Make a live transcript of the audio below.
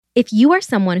If you are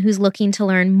someone who's looking to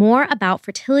learn more about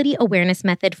fertility awareness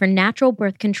method for natural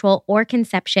birth control or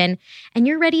conception, and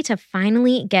you're ready to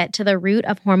finally get to the root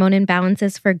of hormone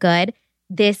imbalances for good,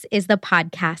 this is the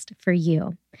podcast for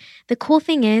you. The cool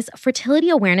thing is, Fertility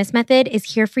Awareness Method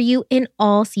is here for you in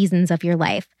all seasons of your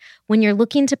life. When you're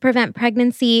looking to prevent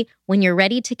pregnancy, when you're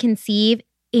ready to conceive,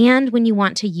 and when you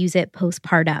want to use it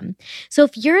postpartum. So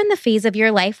if you're in the phase of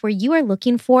your life where you are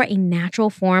looking for a natural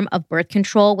form of birth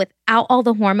control without all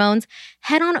the hormones,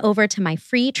 head on over to my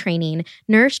free training,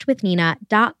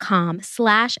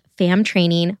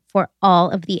 nourishedwithnina.com/famtraining for all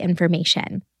of the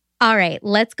information. All right,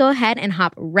 let's go ahead and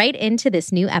hop right into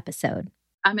this new episode.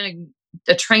 I'm a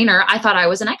trainer. I thought I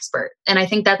was an expert. And I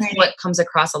think that's what comes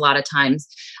across a lot of times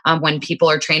when people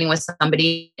are training with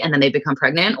somebody and then they become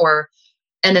pregnant,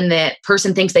 and then the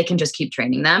person thinks they can just keep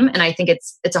training them. And I think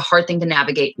it's a hard thing to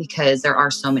navigate because there are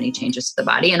so many changes to the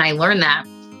body. And I learned that.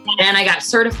 And I got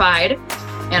certified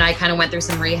and I kind of went through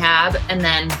some rehab. And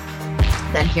then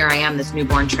here I am, this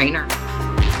newborn trainer.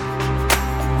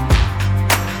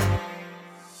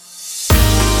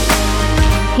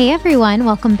 Hey everyone,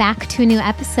 welcome back to a new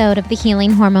episode of the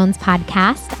Healing Hormones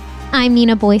Podcast. I'm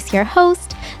Nina Boyce, your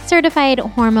host, certified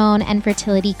hormone and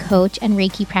fertility coach and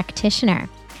Reiki practitioner.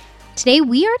 Today,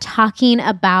 we are talking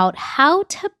about how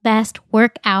to best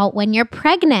work out when you're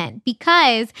pregnant,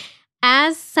 because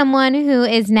as someone who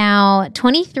is now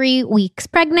 23 weeks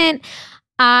pregnant,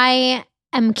 I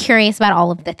am curious about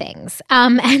all of the things.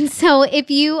 And so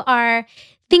if you are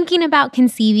thinking about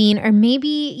conceiving, or maybe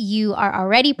you are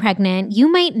already pregnant, you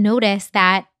might notice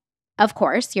that, of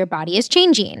course, your body is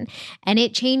changing, and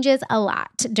it changes a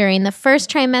lot during the first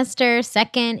trimester,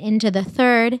 second, into the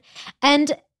third.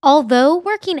 And although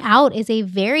working out is a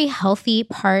very healthy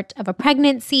part of a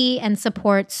pregnancy and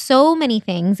supports so many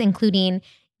things, including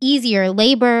easier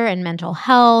labor and mental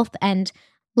health and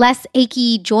less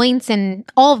achy joints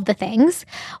and all of the things,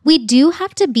 we do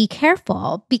have to be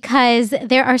careful because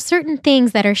there are certain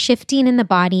things that are shifting in the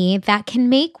body that can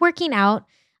make working out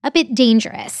a bit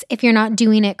dangerous if you're not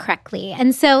doing it correctly.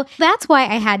 And so that's why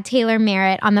I had Taylor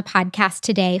Merritt on the podcast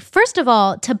today. First of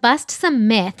all, to bust some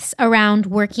myths around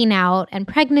working out and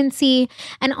pregnancy,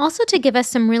 and also to give us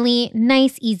some really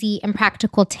nice, easy, and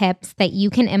practical tips that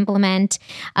you can implement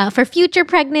for future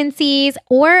pregnancies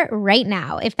or right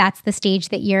now, if that's the stage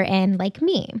that you're in, like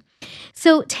me.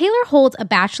 So Taylor holds a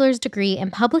bachelor's degree in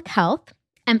public health,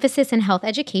 emphasis in health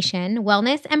education,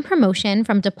 wellness, and promotion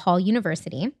from DePaul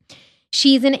University.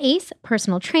 She's an ACE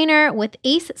personal trainer with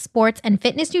ACE Sports and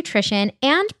Fitness Nutrition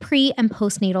and pre- and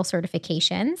postnatal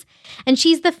certifications. And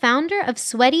she's the founder of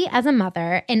Sweaty as a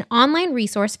Mother, an online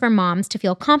resource for moms to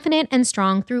feel confident and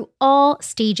strong through all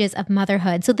stages of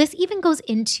motherhood. So this even goes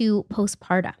into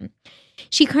postpartum.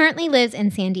 She currently lives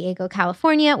in San Diego,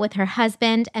 California with her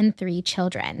husband and 3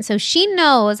 children. So she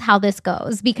knows how this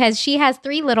goes because she has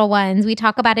 3 little ones. We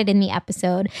talk about it in the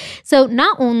episode. So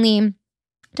not only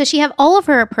does she have all of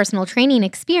her personal training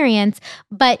experience,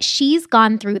 but she's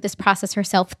gone through this process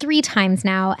herself 3 times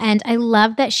now. And I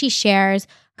love that she shares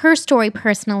her story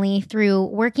personally through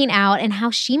working out and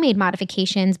how she made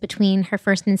modifications between her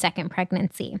first and second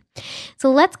pregnancy.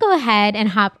 So let's go ahead and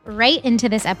hop right into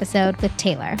this episode with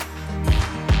Taylor.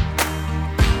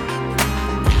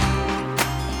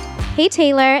 Hey,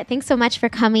 Taylor, thanks so much for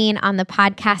coming on the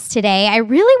podcast today. I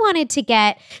really wanted to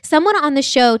get someone on the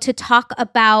show to talk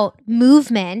about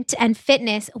movement and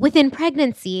fitness within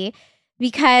pregnancy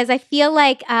because I feel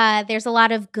like there's a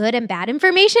lot of good and bad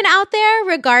information out there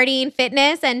regarding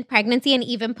fitness and pregnancy and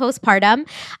even postpartum.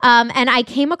 And I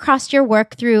came across your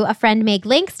work through a friend, Meg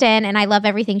Langston, and I love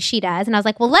everything she does. And I was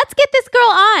like, well, let's get this girl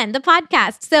on the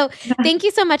podcast. So thank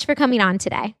you so much for coming on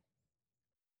today.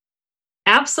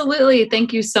 Absolutely.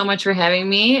 Thank you so much for having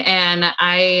me. And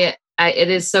it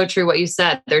is so true what you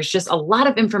said. There's just a lot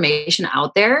of information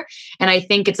out there. And I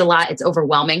think it's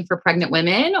overwhelming for pregnant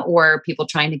women or people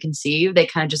trying to conceive. They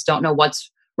kind of just don't know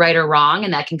what's right or wrong.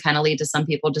 And that can kind of lead to some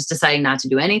people just deciding not to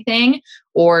do anything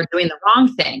or doing the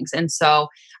wrong things. And so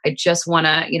I just want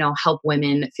to, help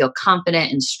women feel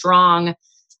confident and strong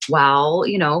while,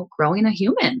 growing a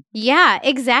human. Yeah,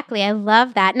 exactly. I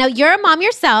love that. Now, you're a mom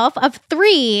yourself of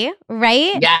 3,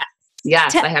 right?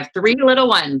 Yes. I have 3 little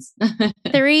ones.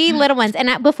 3 little ones.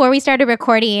 And before we started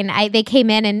recording, they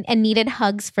came in and needed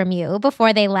hugs from you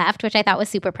before they left, which I thought was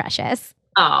super precious.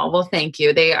 Oh, well, thank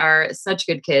you. They are such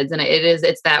good kids. And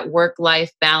it's that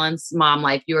work-life balance, mom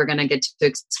life you are going to get to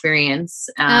experience.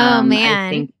 Oh, man. I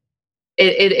think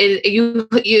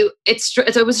it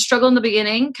was a struggle in the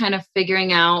beginning, kind of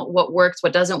figuring out what works,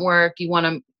 what doesn't work.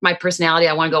 My personality,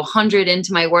 I want to go 100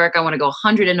 into my work. I want to go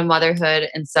 100 into motherhood.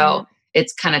 And so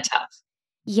it's kind of tough.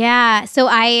 Yeah. So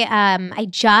I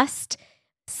just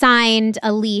signed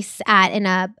a lease at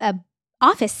a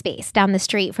office space down the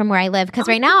street from where I live, because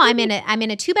right now I'm in a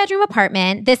 2-bedroom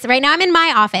apartment. Right now I'm in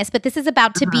my office, but this is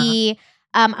about to be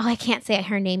I can't say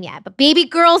her name yet, but baby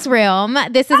girl's room.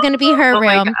 This is going to be her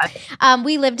room.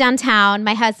 We live downtown.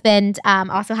 My husband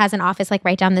also has an office like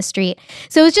right down the street.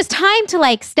 So it was just time to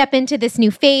like step into this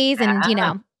new phase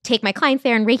and, take my clients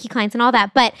there and Reiki clients and all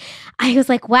that. But I was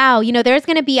like, wow, there's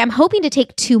going to be, I'm hoping to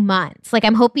take 2 months. Like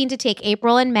I'm hoping to take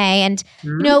April and May, and,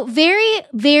 very,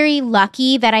 very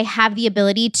lucky that I have the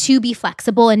ability to be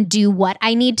flexible and do what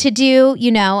I need to do,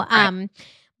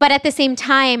 but at the same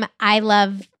time, I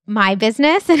love my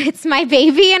business and it's my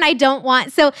baby, and I don't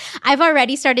want, so I've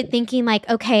already started thinking like,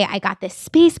 okay, I got this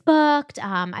space booked.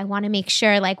 I want to make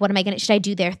sure, like, should I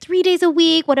do there 3 days a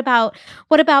week? What about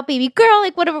baby girl?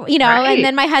 Like whatever, Right. And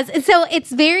then my husband. So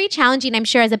it's very challenging, I'm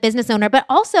sure, as a business owner, but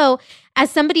also as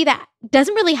somebody that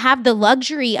doesn't really have the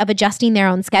luxury of adjusting their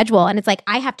own schedule. And it's like,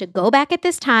 I have to go back at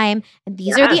this time, and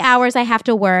these are the hours I have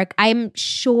to work. I'm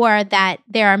sure that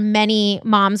there are many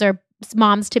moms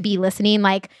to be listening,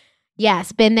 like,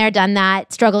 yes, been there, done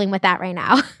that, struggling with that right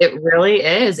now. It really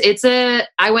is.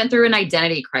 I went through an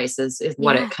identity crisis is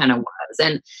what it kind of was.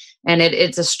 And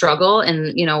it's a struggle.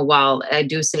 And, while I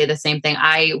do say the same thing,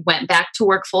 I went back to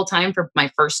work full time for my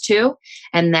first 2.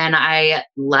 And then I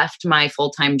left my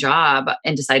full-time job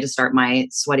and decided to start my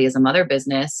Sweaty as a Mother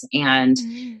business. And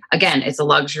again, it's a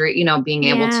luxury, being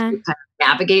able to kind of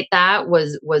navigate that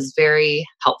was very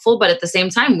helpful. But at the same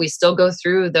time, we still go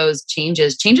through those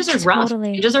changes. Changes are rough.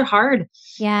 Changes are hard.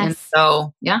 Yes. And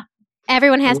so, yeah.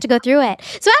 Everyone has to go through it.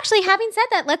 So actually, having said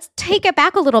that, let's take it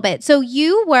back a little bit. So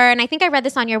you were, and I think I read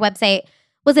this on your website,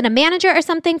 was it a manager or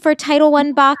something for Title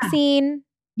I Boxing?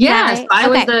 Yes, right? I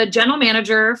was the general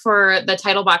manager for the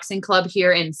Title Boxing Club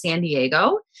here in San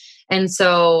Diego. And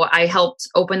so I helped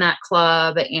open that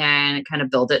club and kind of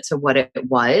build it to what it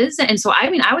was. And so,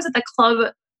 I was at the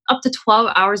club up to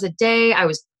 12 hours a day. I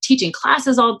was teaching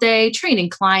classes all day, training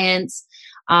clients,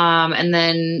 and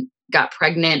then got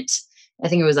pregnant. I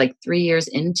think it was like 3 years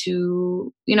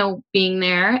into, being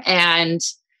there. And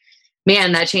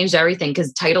man, that changed everything,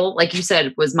 because Title, like you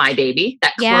said, was my baby.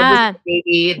 That club was my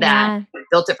baby that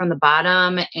built it from the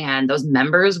bottom. And those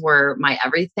members were my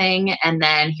everything. And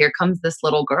then here comes this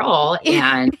little girl,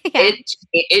 and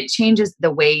it changes the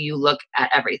way you look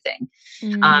at everything.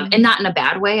 And not in a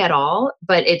bad way at all,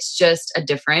 but it's just a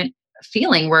different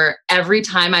feeling where every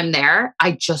time I'm there,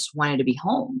 I just wanted to be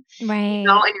home. Right.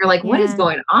 And you're like, what is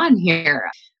going on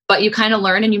here? But you kind of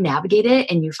learn and you navigate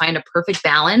it and you find a perfect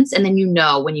balance. And then,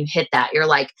 when you hit that, you're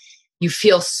like, you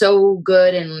feel so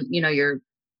good and, you're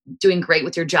doing great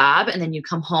with your job. And then you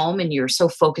come home and you're so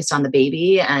focused on the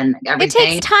baby and everything. It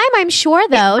takes time, I'm sure,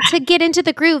 though, to get into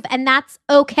the groove. And that's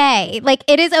okay. Like,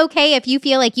 it is okay if you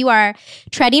feel like you are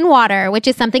treading water, which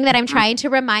is something that I'm trying to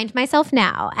remind myself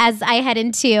now as I head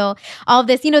into all of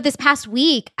this. This past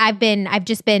week, I've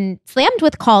just been slammed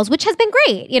with calls, which has been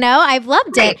great. I've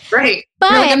loved it. Right.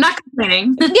 But I'm not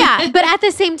complaining. Yeah. But at the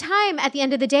same time, at the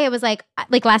end of the day, it was like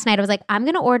last night, I was like, I'm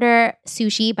going to order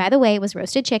sushi. By the way, it was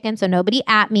roasted chicken. So nobody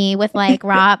at me with like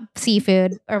raw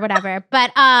seafood or whatever.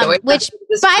 But, which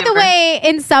by the way,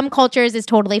 in some cultures is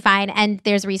totally fine. And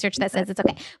there's research that says it's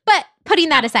okay. But putting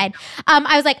that aside,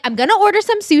 I was like, I'm going to order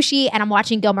some sushi and I'm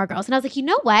watching Gilmore Girls. And I was like, you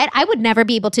know what? I would never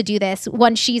be able to do this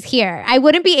when she's here. I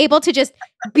wouldn't be able to just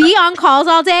be on calls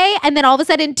all day and then all of a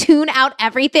sudden tune out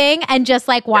everything and just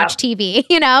like watch TV,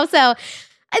 So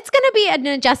it's going to be an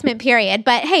adjustment period.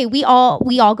 But hey, we all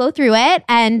go through it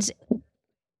and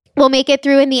we'll make it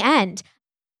through in the end.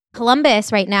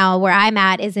 Columbus right now, where I'm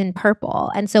at, is in purple.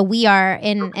 And so we are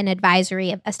in an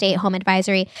advisory, a stay-at-home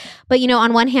advisory. But,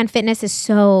 on one hand, fitness is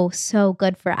so, so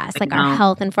good for us, like our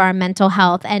health and for our mental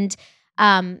health. And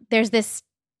there's this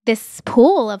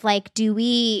pool of like, do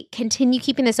we continue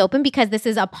keeping this open because this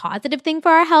is a positive thing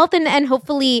for our health and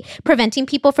hopefully preventing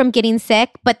people from getting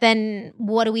sick? But then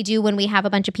what do we do when we have a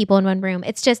bunch of people in one room?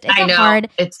 It's a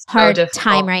hard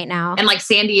time right now. And like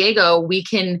San Diego,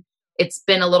 it's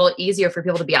been a little easier for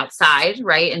people to be outside,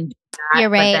 right? And you're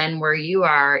right. But then where you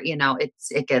are,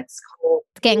 it gets cold.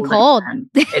 It's getting cold.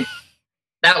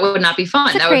 That would not be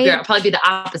fun. That would probably be the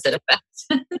opposite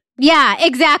effect. Yeah,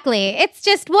 exactly. It's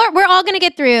just we're all going to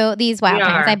get through these wild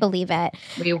times. I believe it.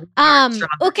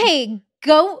 Okay,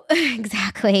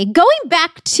 exactly. Going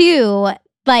back to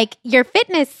like your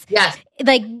fitness. Yes.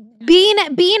 Like being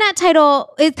at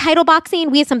Title Boxing,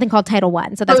 we have something called Title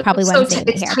I. So that's probably what I'm saying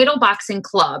it's here. Title Boxing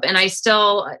Club. And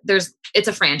it's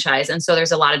a franchise. And so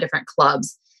there's a lot of different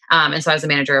clubs. And so I was the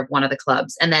manager of one of the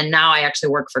clubs. And then now I actually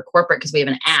work for corporate because we have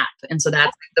an app. And so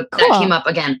that came up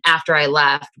again after I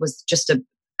left, was just an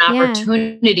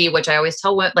opportunity, which I always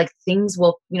tell what, like, things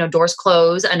will, doors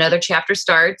close, another chapter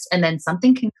starts, and then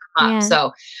something can come up.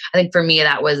 So I think for me,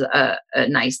 that was a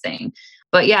nice thing.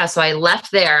 But yeah, so I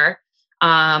left there.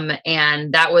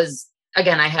 And that was,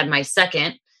 again, I had my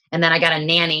second, and then I got a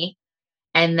nanny.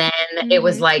 And then it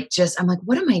was like, I'm like,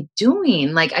 what am I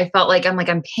doing? Like, I felt like,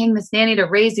 I'm paying this nanny to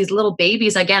raise these little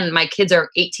babies. Again, my kids are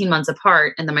 18 months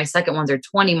apart, and then my second ones are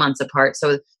 20 months apart.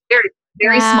 So very,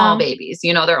 very small babies,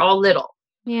 they're all little.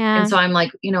 Yeah. And so I'm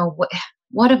like,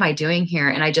 what am I doing here?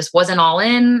 And I just wasn't all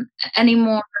in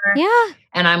anymore. Yeah.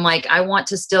 And I'm like, I want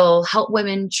to still help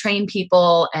women, train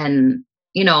people, and,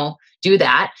 do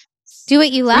that. Do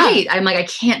what you love. Right. I'm like, I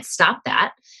can't stop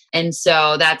that. And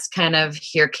so that's kind of,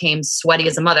 here came Sweaty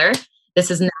as a Mother.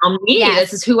 This is now me. Yes.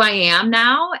 This is who I am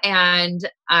now. And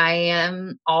I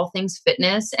am all things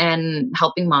fitness and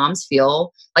helping moms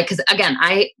feel like, because again,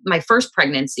 my first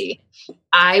pregnancy,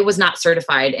 I was not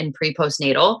certified in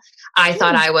pre-postnatal. I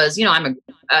thought I was,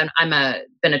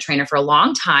 been a trainer for a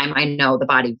long time. I know the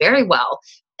body very well.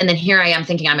 And then here I am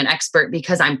thinking I'm an expert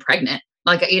because I'm pregnant.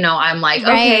 Like, I'm like,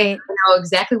 okay, I know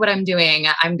exactly what I'm doing.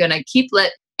 I'm going to keep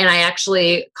lit. And I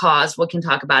actually caused, we can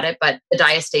talk about it, but the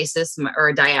diastasis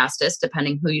or diastasis,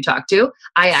 depending who you talk to,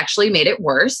 I actually made it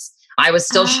worse. I was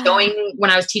still showing,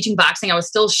 when I was teaching boxing, I was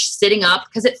still sitting up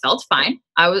because it felt fine.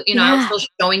 I was still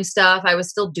showing stuff. I was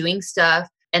still doing stuff.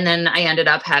 And then I ended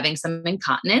up having some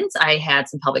incontinence. I had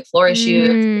some pelvic floor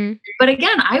issues. But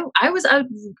again, I'm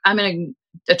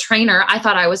a trainer. I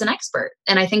thought I was an expert.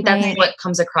 And I think that's what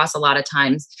comes across a lot of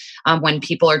times when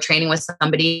people are training with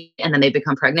somebody and then they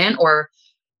become pregnant,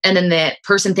 and then the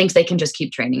person thinks they can just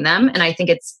keep training them. And I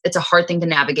think it's a hard thing to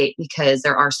navigate because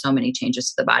there are so many changes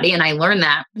to the body. And I learned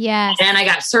that. Yes. And I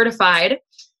got certified,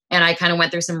 and I kind of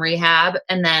went through some rehab.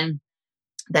 And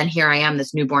then here I am,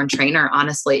 this newborn trainer.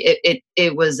 Honestly,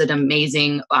 it was an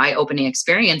amazing, eye-opening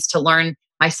experience to learn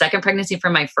my second pregnancy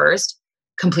from my first,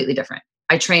 completely different.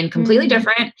 I trained completely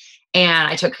different, and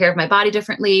I took care of my body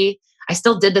differently. I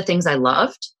still did the things I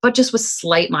loved, but just with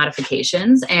slight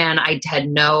modifications. And I had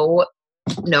no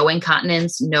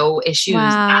incontinence, no issues.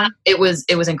 Wow. It was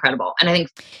incredible. And I think,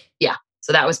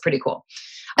 so that was pretty cool.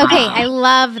 Okay, I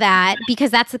love that because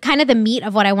that's kind of the meat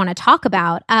of what I want to talk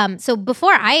about. So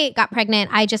before I got pregnant,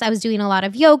 I was doing a lot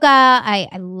of yoga. I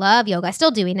love yoga,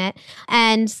 still doing it.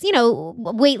 And,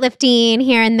 weightlifting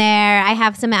here and there. I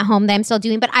have some at home that I'm still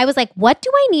doing. But I was like, what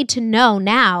do I need to know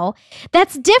now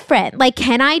that's different? Like,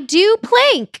 can I do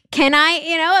plank? Can I,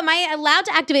 am I allowed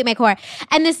to activate my core?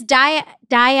 And this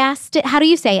diastasis, how do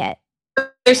you say it?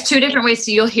 There's two different ways.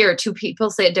 So you'll hear two people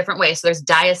say it different ways. So there's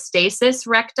diastasis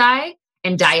recti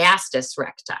and diastasis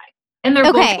recti. And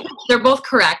they're both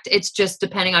correct. It's just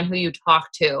depending on who you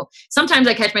talk to. Sometimes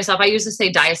I catch myself. I used to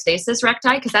say diastasis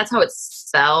recti because that's how it's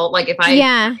spelled. Like if I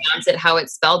pronounce it how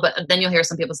it's spelled, but then you'll hear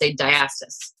some people say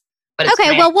diastasis. But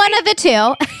okay, well, one of the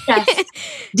two. Yes.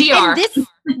 DR.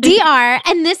 DR.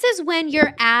 And this is when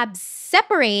your abs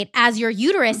separate as your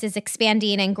uterus is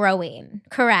expanding and growing,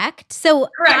 correct? So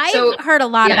I've heard a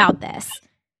lot about this.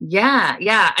 Yeah.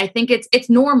 I think it's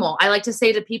normal. I like to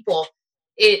say to people,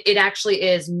 it actually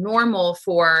is normal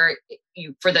for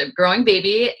the growing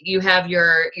baby. You have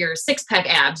your 6-pack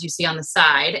abs you see on the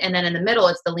side, and then in the middle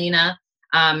it's the linea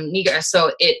nigra.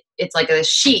 So it's like a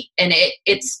sheet, and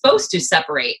it's supposed to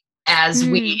separate as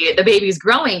the baby's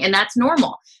growing, and that's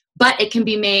normal. But it can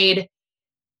be made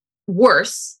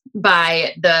worse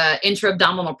by the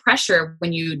intra-abdominal pressure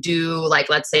when you do, like,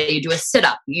 let's say you do a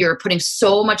sit-up. You're putting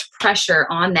so much pressure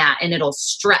on that, and it'll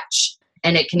stretch.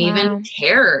 And it can even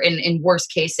tear in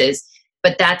worst cases.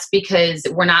 But that's because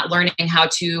we're not learning how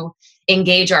to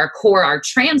engage our core, our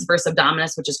transverse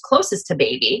abdominis, which is closest to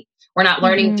baby. We're not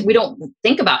learning, we don't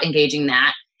think about engaging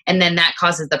that. And then that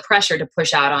causes the pressure to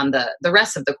push out on the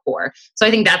rest of the core. So I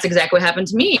think that's exactly what happened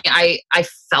to me. I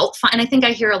felt fine. I think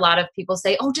I hear a lot of people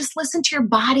say, oh, just listen to your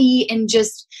body and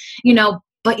just,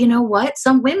 but you know what?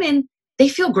 Some women, they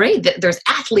feel great. There's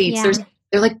athletes,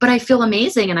 they're like, but I feel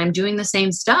amazing and I'm doing the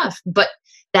same stuff. But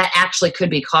that actually could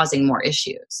be causing more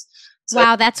issues. So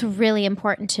wow, that's really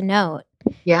important to note.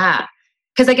 Yeah.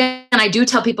 Because again, I do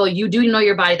tell people, you do know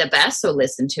your body the best. So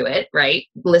listen to it, right?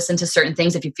 Listen to certain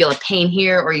things. If you feel a pain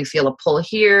here or you feel a pull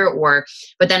here,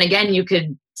 but then again, you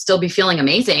could still be feeling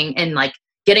amazing and like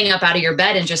getting up out of your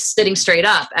bed and just sitting straight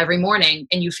up every morning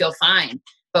and you feel fine.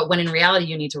 But when in reality,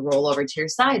 you need to roll over to your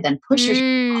side, then push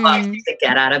yourself up to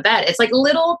get out of bed. It's like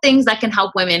little things that can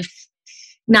help women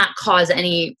not cause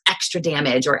any extra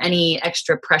damage or any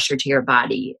extra pressure to your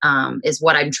body, is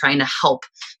what I'm trying to help.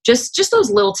 Just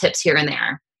those little tips here and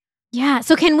there. Yeah.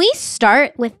 So can we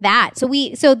start with that? So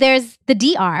there's the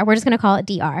DR. We're just going to call it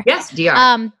DR. Yes,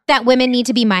 DR. That women need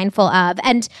to be mindful of.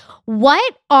 And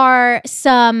what are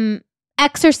some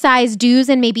exercise do's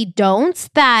and maybe don'ts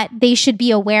that they should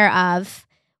be aware of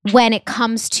when it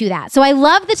comes to that? So I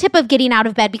love the tip of getting out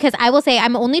of bed, because I will say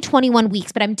I'm only 21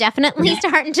 weeks, but I'm definitely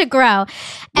starting to grow.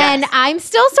 And I'm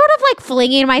still sort of like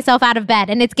flinging myself out of bed,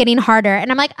 and it's getting harder.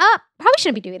 And I'm like, probably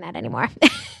shouldn't be doing that anymore.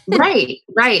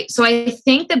 Right. So I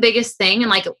think the biggest thing, and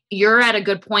like you're at a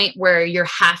good point where you're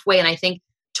halfway, and I think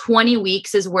 20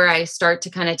 weeks is where I start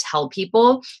to kind of tell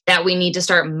people that we need to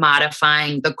start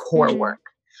modifying the core work,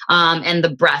 and the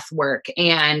breath work,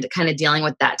 and kind of dealing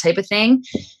with that type of thing.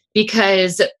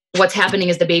 Because what's happening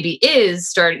is the baby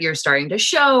you're starting to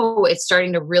show, it's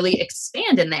starting to really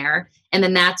expand in there. And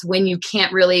then that's when you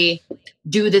can't really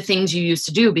do the things you used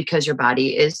to do, because your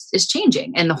body is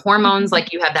changing, and the hormones,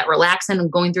 like you have that relaxant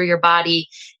going through your body,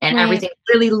 and everything's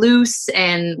really loose,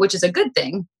 and which is a good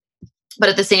thing. But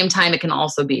at the same time, it can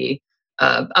also be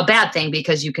a bad thing,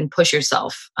 because you can push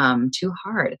yourself too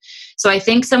hard. So I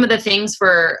think some of the things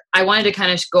I wanted to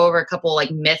kind of go over a couple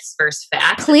like myths versus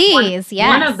facts. Please,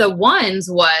 One of the ones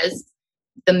was,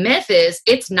 the myth is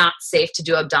it's not safe to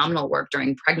do abdominal work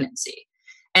during pregnancy.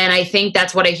 And I think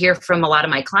that's what I hear from a lot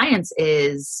of my clients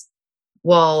is,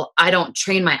 well, I don't want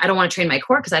to train my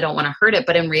core because I don't want to hurt it.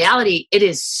 But in reality, it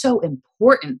is so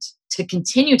important to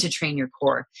continue to train your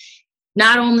core.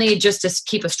 Not only just to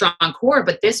keep a strong core,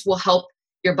 but this will help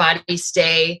your body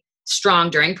stay strong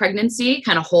during pregnancy,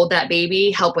 kind of hold that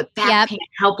baby, help with back pain,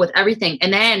 help with everything.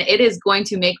 And then it is going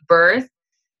to make birth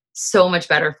so much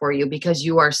better for you, because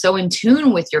you are so in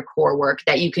tune with your core work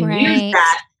that you can use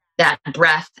that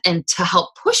breath and to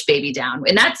help push baby down.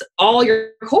 And that's all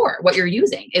your core, what you're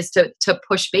using is to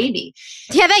push baby.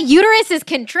 Yeah, that uterus is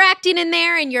contracting in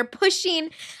there and you're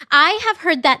pushing. I have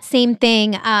heard that same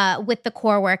thing with the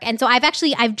core work. And so I've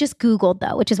just Googled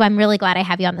though, which is why I'm really glad I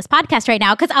have you on this podcast right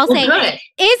now. Because I'll say, is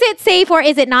it safe or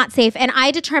is it not safe? And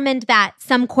I determined that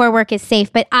some core work is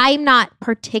safe, but I'm not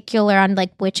particular on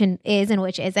like which is and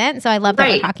which isn't. So I love that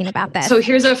we're talking about this. So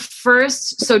here's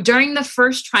so during the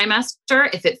first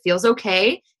trimester, if it feels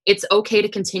okay, it's okay to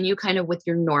continue kind of with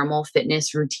your normal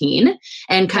fitness routine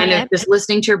and kind of just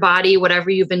listening to your body, whatever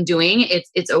you've been doing,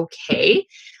 it's okay.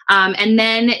 And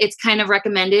then it's kind of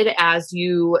recommended as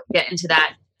you get into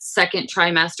that second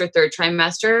trimester, third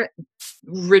trimester,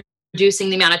 reducing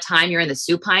the amount of time you're in the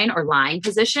supine or lying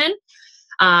position.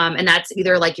 And that's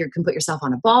either like you can put yourself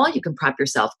on a ball, you can prop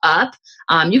yourself up.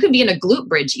 You can be in a glute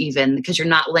bridge even, because you're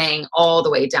not laying all the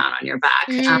way down on your back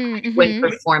when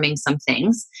performing some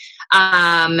things.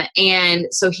 And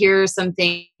so here's some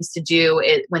things to do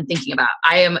when thinking about,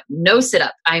 I am no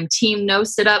sit-up. I'm team no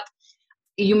sit-up.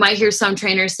 You might hear some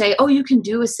trainers say, oh, you can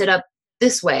do a sit-up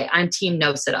this way. I'm team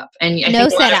no sit-up. And no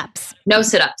sit-ups. No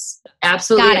sit-ups.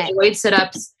 Absolutely. Avoid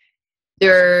sit-ups.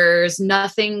 There's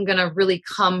nothing going to really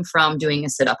come from doing a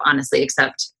sit-up, honestly,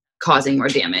 except causing more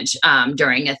damage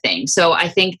during a thing. So I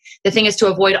think the thing is to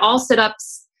avoid all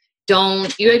sit-ups.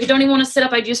 If you don't even want to sit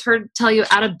up, I just tell you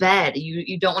out of bed.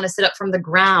 You don't want to sit up from the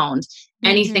ground,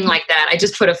 anything like that. I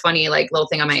just put a funny like little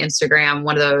thing on my Instagram,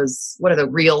 one of those, what are the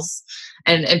reels?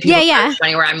 And people are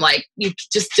funny where I'm like, you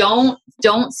just don't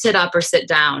sit up or sit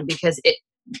down, because it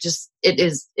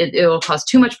will cause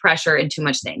too much pressure and too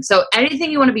much things. So anything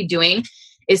you want to be doing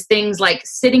is things like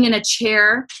sitting in a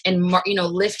chair and,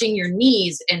 lifting your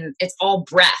knees, and it's all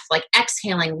breath, like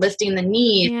exhaling, lifting the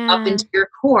knees up into your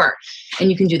core.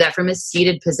 And you can do that from a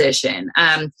seated position.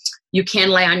 You can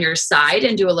lay on your side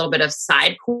and do a little bit of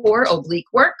side core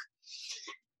oblique work.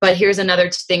 But here's another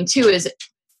thing too, is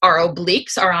our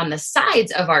obliques are on the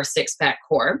sides of our six-pack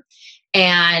core.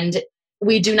 And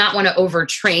we do not want to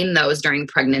overtrain those during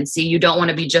pregnancy. You don't want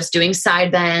to be just doing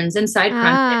side bends and side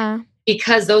crunches,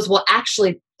 because those will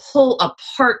actually pull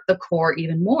apart the core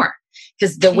even more,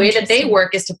 because the way that they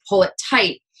work is to pull it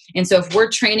tight. And so if we're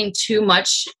training too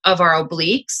much of our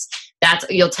obliques,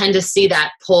 you'll tend to see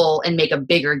that pull and make a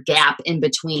bigger gap in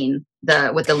between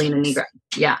with the lean and knee grind.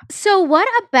 Yeah. So what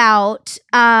about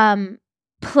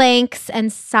planks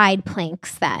and side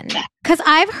planks then? Because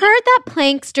I've heard that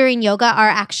planks during yoga are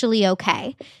actually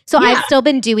okay. So I've still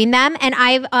been doing them, and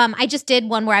I just did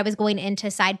one where I was going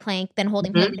into side plank, then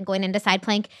holding plank and going into side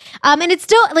plank. And it's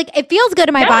still like, it feels good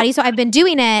in my body, so I've been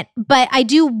doing it, but I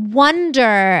do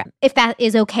wonder if that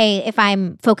is okay if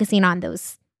I'm focusing on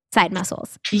those side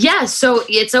muscles. Yeah, so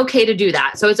it's okay to do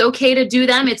that. So it's okay to do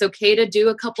them. It's okay to do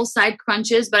a couple side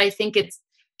crunches, but I think it's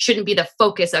shouldn't be the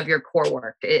focus of your core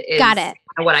work. Got it.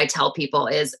 What I tell people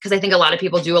is, because I think a lot of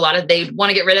people they want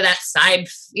to get rid of that side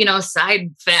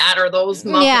fat or those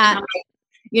muscles. Yeah.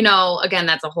 Again,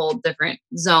 that's a whole different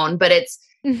zone, but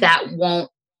that won't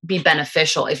be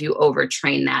beneficial if you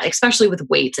overtrain that, especially with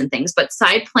weights and things. But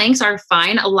side planks are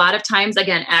fine. A lot of times,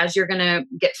 again, as you're going to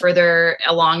get further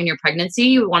along in your pregnancy,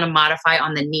 you want to modify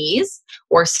on the knees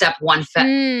or step one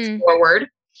foot forward.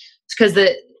 Because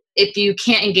if you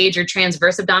can't engage your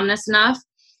transverse abdominis enough,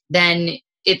 then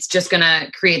it's just going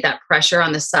to create that pressure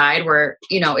on the side where,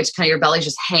 it's kind of your belly's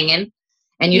just hanging,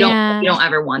 and you don't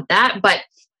ever want that. But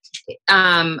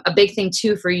a big thing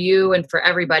too for you and for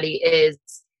everybody is,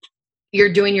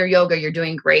 you're doing your yoga, you're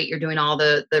doing great, you're doing all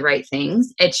the right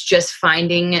things. It's just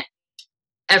finding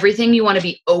everything. You want to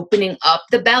be opening up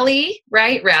the belly,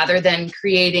 right? Rather than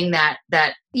creating that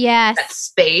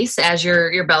space as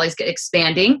your belly's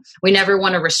expanding. We never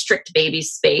want to restrict baby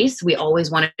space. We always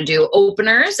want to do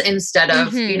openers instead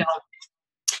of,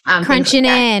 crunching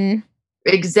in.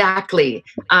 Exactly.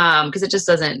 Because it just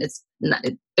doesn't,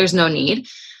 there's no need.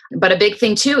 But a big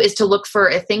thing too is to look for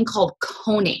a thing called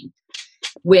coning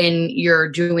when you're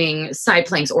doing side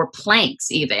planks or planks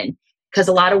even, because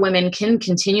a lot of women can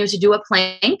continue to do a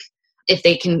plank if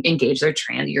they can engage their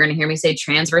you're going to hear me say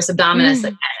transverse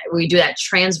abdominis. We do that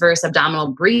transverse abdominal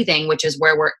breathing, which is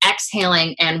where we're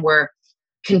exhaling and we're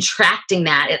contracting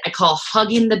that. I call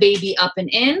hugging the baby up and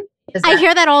in. I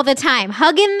hear that all the time.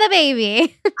 Hugging the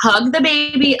baby. Hug the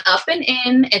baby up and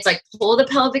in. It's like pull the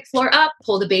pelvic floor up,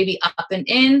 pull the baby up and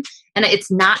in. And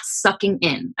it's not sucking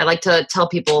in. I like to tell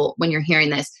people when you're hearing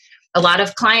this, a lot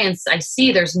of clients I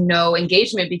see, there's no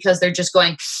engagement because they're just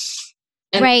going,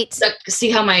 and right. See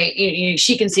how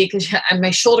she can see because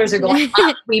my shoulders are going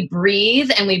up. We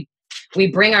breathe and we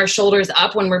bring our shoulders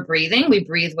up when we're breathing. We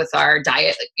breathe with our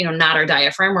not our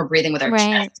diaphragm. We're breathing with our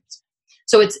chest.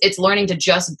 So it's learning to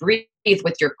just breathe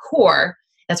with your core.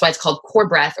 That's why it's called core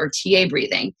breath or TA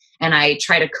breathing. And I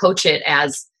try to coach it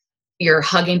as you're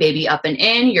hugging baby up and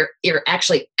in, you're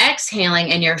actually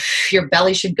exhaling and your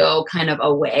belly should go kind of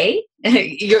away.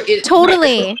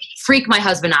 Totally. Freak my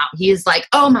husband out. He's like,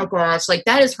 oh my gosh, like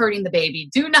that is hurting the baby.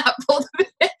 Do not pull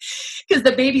because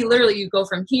the baby literally, you go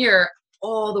from here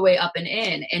all the way up and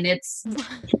in. And it's...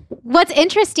 What's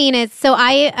interesting is, so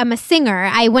I am a singer.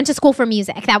 I went to school for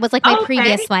music. That was like my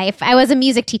previous life. I was a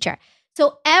music teacher.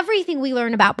 So everything we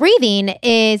learn about breathing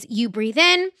is you breathe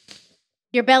in,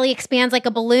 your belly expands like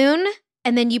a balloon,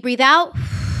 and then you breathe out,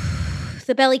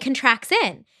 the belly contracts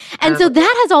in. And so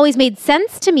that has always made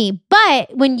sense to me.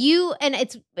 But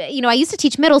I used to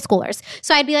teach middle schoolers.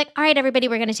 So I'd be like, all right, everybody,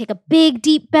 we're going to take a big,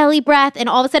 deep belly breath. And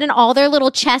all of a sudden, all their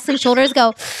little chests and shoulders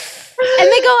go...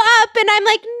 And they go up, and I'm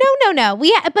like, no.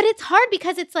 But it's hard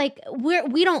because it's like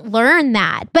we don't learn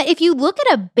that. But if you look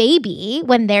at a baby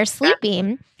when they're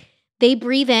sleeping, they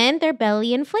breathe in, their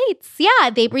belly inflates. Yeah,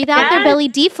 they breathe out, their belly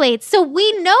deflates. So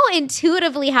we know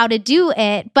intuitively how to do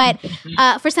it, but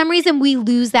for some reason we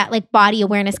lose that like body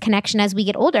awareness connection as we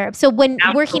get older. So when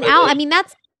working out, I mean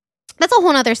that's a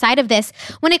whole other side of this.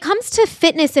 When it comes to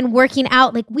fitness and working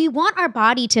out, like we want our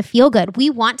body to feel good. We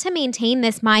want to maintain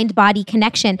this mind-body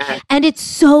connection. And it's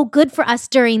so good for us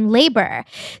during labor.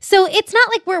 So it's not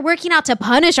like we're working out to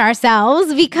punish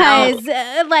ourselves because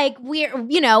you're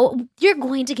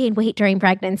going to gain weight during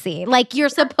pregnancy. Like you're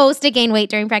supposed to gain weight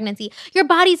during pregnancy. Your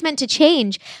body's meant to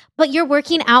change. But you're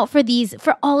working out for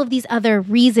all of these other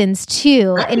reasons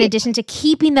too, in addition to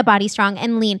keeping the body strong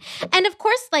and lean. And of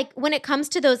course, like when it comes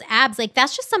to those abs, like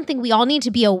that's just something we all need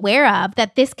to be aware of,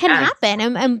 that this can happen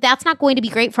and that's not going to be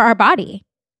great for our body.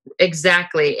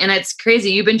 Exactly. And it's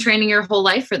crazy. You've been training your whole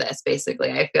life for this,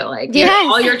 basically. I feel like yes.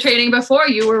 All your training before,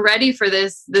 you were ready for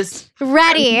this.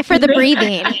 Ready for the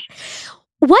breathing.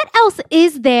 What else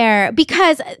is there?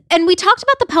 And we talked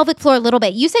about the pelvic floor a little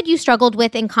bit. You said you struggled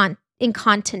with incontinence.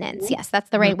 Yes, that's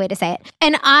the right way to say it.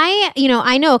 And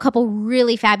I know a couple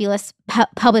really fabulous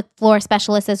pelvic floor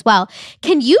specialists as well.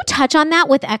 Can you touch on that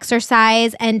with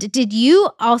exercise? And did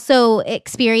you also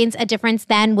experience a difference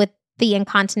then with the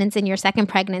incontinence in your second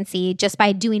pregnancy just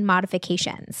by doing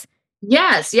modifications?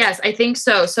 Yes, I think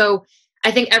so. So I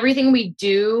think everything we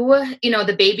do,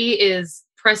 the baby is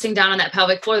pressing down on that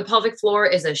pelvic floor. The pelvic floor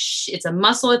is it's a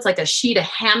muscle. It's like a sheet, a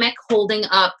hammock holding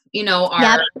up,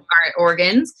 our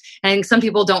organs. And I think some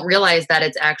people don't realize that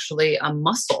it's actually a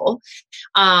muscle.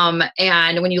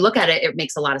 And when you look at it, it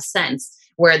makes a lot of sense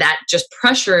where that just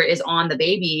pressure is on the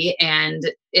baby and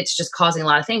it's just causing a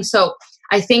lot of things. So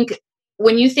I think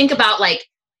when you think about like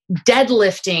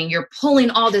deadlifting, you're pulling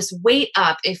all this weight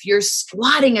up. If you're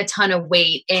squatting a ton of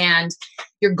weight and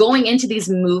you're going into these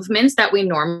movements that we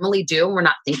normally do and we're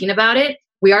not thinking about it,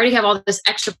 we already have all this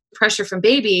extra pressure from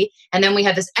baby, and then we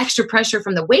have this extra pressure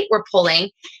from the weight we're pulling.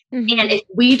 Mm-hmm. And if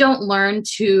we don't learn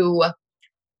to,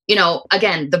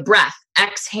 again, the breath,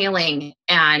 exhaling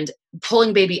and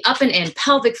pulling baby up and in,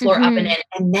 pelvic floor up and in,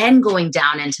 and then going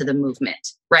down into the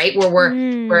movement, right? Where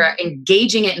we're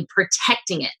engaging it and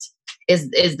protecting it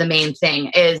is the main thing,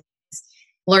 is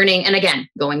learning. And again,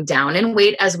 going down in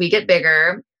weight as we get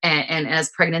bigger. And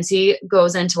as pregnancy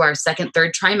goes into our second,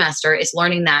 third trimester, it's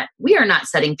learning that we are not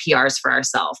setting PRs for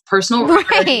ourselves. Personal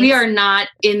records, we are not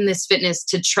in this fitness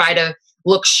to try to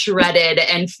look shredded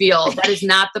and feel. That is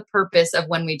not the purpose of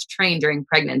when we train during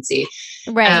pregnancy.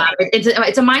 Right.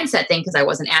 It's a mindset thing, because I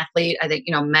was an athlete. I think,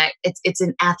 it's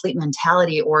an athlete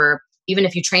mentality, or even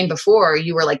if you trained before,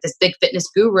 you were like this big fitness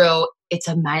guru. It's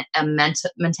a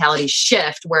mentality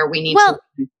shift where we need to.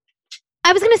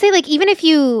 I was going to say, like, even if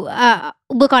you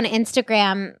look on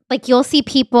Instagram, like, you'll see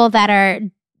people that are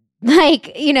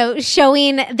like,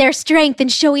 showing their strength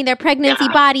and showing their pregnancy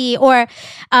body, or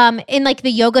in like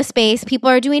the yoga space, people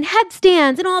are doing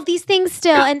headstands and all of these things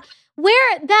still. And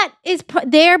where that is,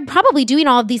 they're probably doing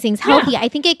all of these things healthy. I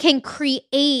think it can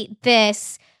create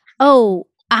this,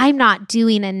 I'm not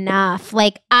doing enough.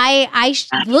 Like, I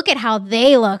look at how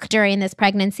they look during this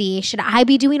pregnancy. Should I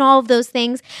be doing all of those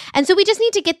things? And so we just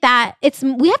need to get that.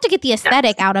 We have to get the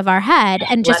aesthetic out of our head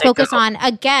and just focus on,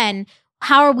 again,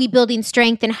 how are we building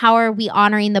strength and how are we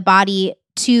honoring the body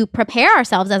to prepare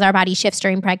ourselves as our body shifts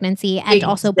during pregnancy and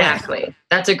also birth. Exactly.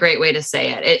 That's a great way to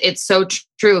say it. It's so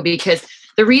true, because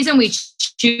the reason we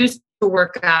choose to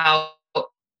work out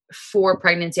for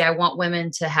pregnancy, I want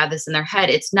women to have this in their head.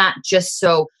 It's not just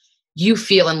so you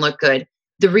feel and look good.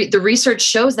 The research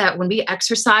shows that when we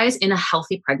exercise in a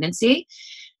healthy pregnancy,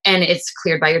 and it's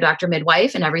cleared by your doctor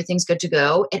midwife and everything's good to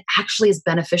go, it actually is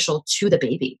beneficial to the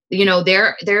baby.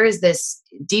 There is this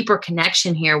deeper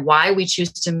connection here, why we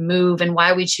choose to move and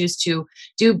why we choose to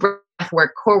do breath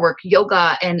work, core work,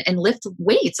 yoga, and lift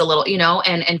weights a little,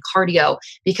 and cardio,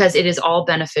 because it is all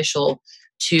beneficial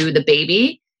to the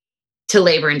baby, to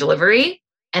labor and delivery.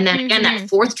 And then again, that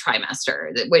fourth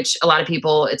trimester, which a lot of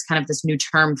people, it's kind of this new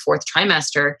term, fourth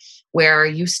trimester, where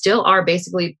you still are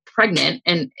basically pregnant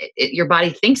and your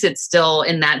body thinks it's still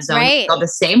in that zone. Right. All the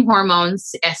same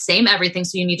hormones, same everything.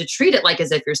 So you need to treat it like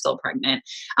as if you're still pregnant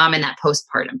in that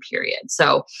postpartum period.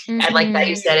 So I like that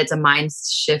you said it's a mind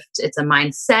shift. It's a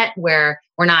mindset where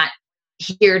we're not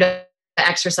here to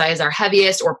exercise our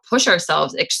heaviest or push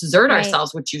ourselves, exert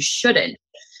ourselves, which you shouldn't.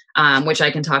 Which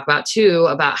I can talk about too,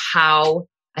 about how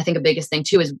I think a biggest thing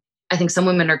too is I think some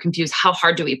women are confused. How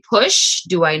hard do we push?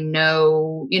 Do I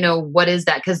know, what is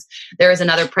that? Because there is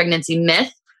another pregnancy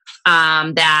myth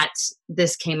that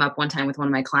this came up one time with one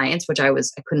of my clients, which I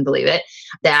couldn't believe it,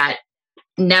 that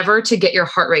never to get your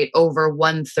heart rate over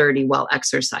 130 while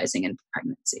exercising in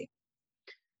pregnancy.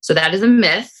 So that is a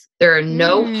myth. There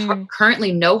are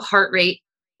currently no heart rate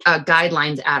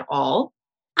guidelines at all.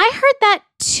 I heard that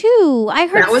too. I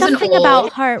heard something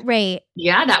about heart rate.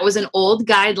 Yeah, that was an old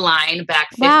guideline back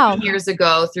 15 years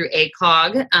ago through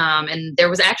ACOG. And there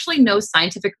was actually no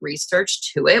scientific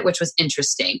research to it, which was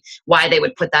interesting, why they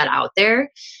would put that out there.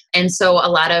 And so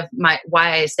a lot of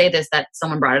why I say this, that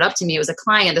someone brought it up to me, it was a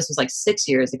client, this was like 6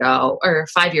 years ago or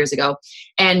 5 years ago.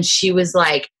 And she was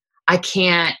like, I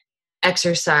can't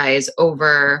exercise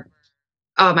over...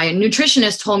 my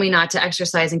nutritionist told me not to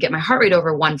exercise and get my heart rate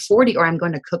over 140 or I'm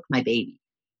going to cook my baby.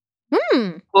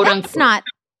 That's not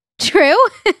true.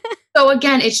 So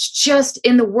again, it's just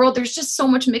in the world, there's just so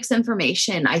much mixed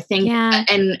information, I think. Yeah.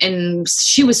 And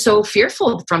she was so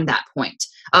fearful from that point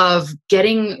of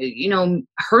getting,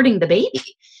 hurting the baby.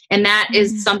 And that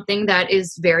is something that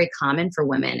is very common for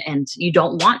women. And you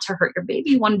don't want to hurt your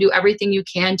baby. You want to do everything you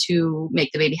can to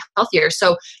make the baby healthier.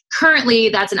 So currently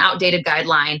that's an outdated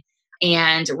guideline.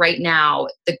 And right now,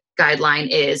 the guideline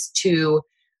is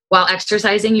while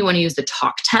exercising, you want to use the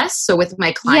talk test. So with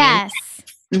my clients,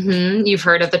 you've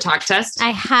heard of the talk test? I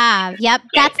have. Yep.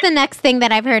 That's the next thing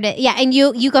that I've heard. Yeah. And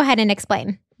you go ahead and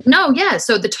explain. No, yeah.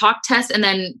 So the talk test and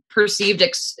then perceived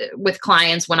with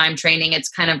clients when I'm training, it's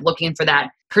kind of looking for that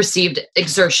perceived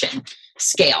exertion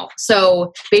scale.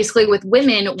 So basically with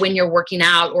women, when you're working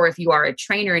out, or if you are a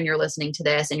trainer and you're listening to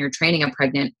this and you're training a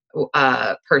pregnant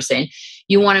person,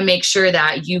 you want to make sure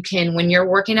that you can, when you're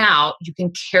working out, you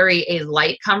can carry a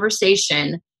light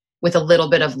conversation with a little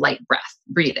bit of light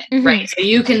breathing, right? So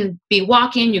you can be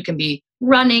walking, you can be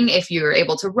running if you're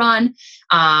able to run,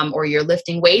 or you're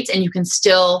lifting weights, and you can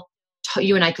still,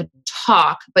 you and I could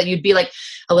talk, but you'd be like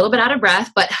a little bit out of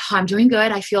breath, but I'm doing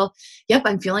good. I'm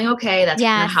feeling okay. That's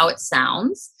kind of how it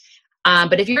sounds.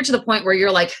 But if you're to the point where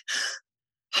you're like,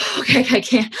 okay, I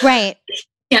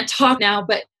can't talk now,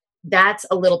 but that's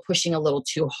pushing a little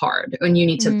too hard, and you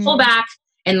need to pull back.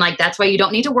 And like, that's why you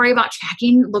don't need to worry about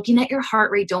tracking, looking at your heart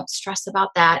rate. Don't stress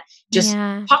about that. Just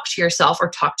talk to yourself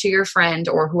or talk to your friend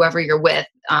or whoever you're with.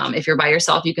 If you're by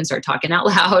yourself, you can start talking out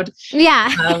loud.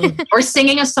 Yeah. Or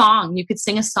singing a song. You could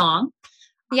sing a song.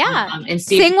 Yeah. And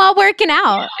sing while working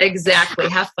out. Yeah, exactly.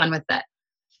 Have fun with that.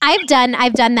 I've done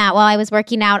that while I was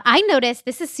working out. I noticed,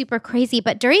 this is super crazy,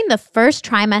 but during the first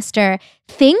trimester,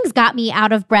 things got me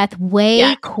out of breath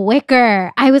way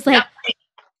quicker. I was like,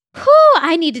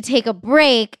 I need to take a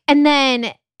break. And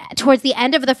then towards the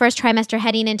end of the first trimester,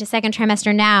 heading into second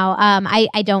trimester now,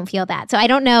 I don't feel that. So I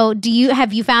don't know,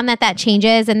 have you found that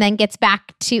changes and then gets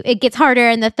harder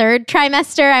in the third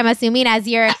trimester, I'm assuming, as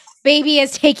your baby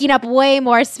is taking up way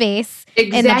more space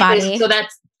in the body? So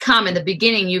that's common. The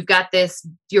beginning, you've got this,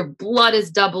 your blood is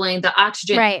doubling, the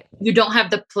oxygen, you don't have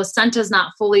the placenta's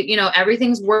not fully,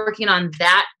 everything's working on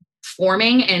that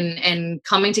forming and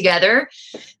coming together.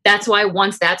 That's why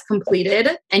once that's completed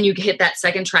and you hit that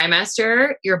second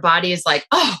trimester, your body is like,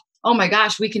 oh my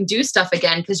gosh, we can do stuff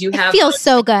again, because it feels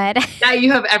so good. Yeah,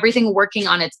 you have everything working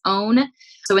on its own.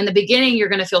 So in the beginning, you're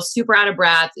going to feel super out of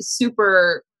breath,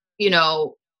 super,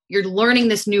 you're learning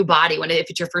this new body. If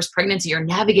it's your first pregnancy, you're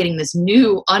navigating this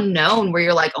new unknown where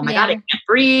you're like, oh my God, I can't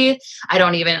breathe. I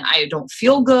don't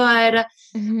feel good.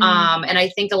 And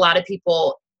I think a lot of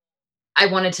people, I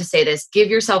wanted to say this, give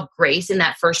yourself grace in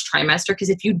that first trimester, because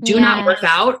if you do not work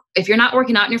out, if you're not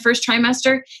working out in your first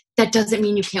trimester, that doesn't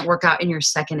mean you can't work out in your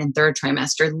second and third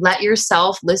trimester.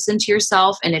 Listen to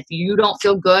yourself. And if you don't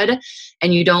feel good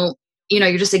and you don't,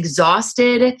 you're just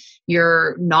exhausted,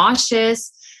 you're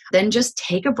nauseous, then just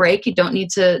take a break. You don't need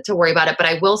to worry about it. But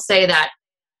I will say that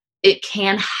it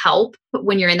can help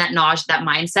when you're in that nausea, that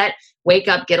mindset. Wake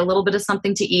up, get a little bit of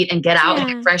something to eat, and get out and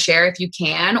get fresh air if you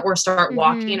can, or start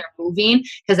walking or moving,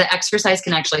 because the exercise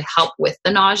can actually help with the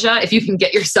nausea if you can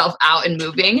get yourself out and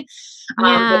moving.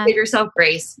 But give yourself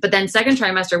grace. But then second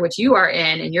trimester, which you are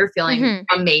in, and you're feeling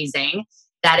amazing.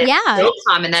 That is so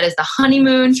common. That is the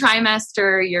honeymoon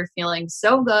trimester. You're feeling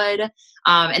so good.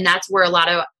 And that's where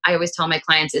I always tell my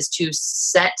clients is to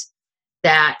set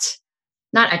that,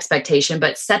 not expectation,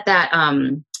 but set that,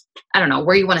 I don't know,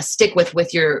 where you want to stick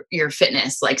with your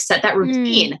fitness, like set that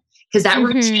routine, because that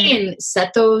routine,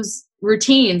 set those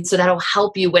routines. So that'll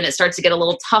help you when it starts to get a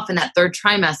little tough in that third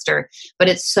trimester. But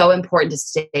it's so important to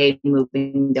stay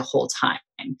moving the whole time.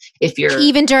 If you're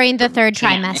even during the third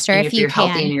trimester, if you're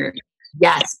healthy and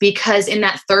yes, because in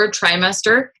that third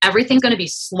trimester, everything's going to be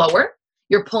slower.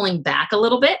 You're pulling back a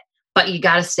little bit, but you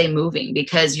got to stay moving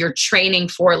because you're training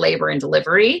for labor and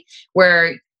delivery,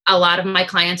 where a lot of my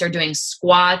clients are doing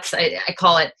squats. I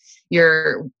call it,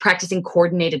 you're practicing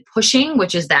coordinated pushing,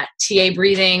 which is that TA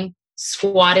breathing,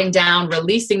 squatting down,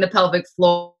 releasing the pelvic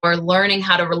floor, learning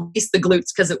how to release the glutes.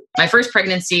 Because my first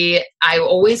pregnancy, I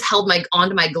always held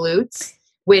onto my glutes,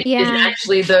 which is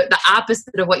actually the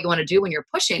opposite of what you want to do when you're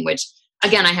pushing, which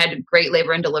again, I had great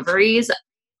labor and deliveries.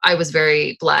 I was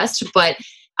very blessed, but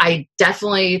I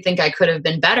definitely think I could have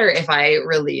been better if I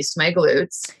released my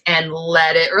glutes and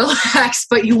let it relax.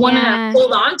 But you want to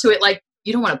hold on to it. Like,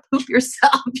 you don't want to poop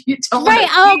yourself. You don't right.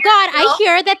 Oh God. I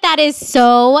hear that is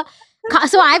so.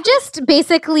 So I've just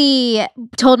basically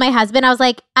told my husband, I was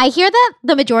like, I hear that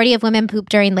the majority of women poop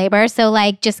during labor. So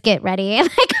like, just get ready. Like,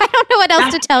 I don't know what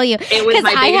else to tell you. It was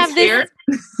my biggest fear.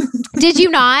 Did you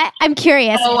not? I'm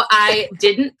curious. Oh, I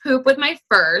didn't poop with my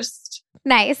first.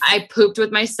 Nice. I pooped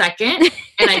with my second,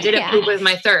 and I didn't poop with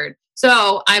my third.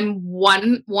 So I'm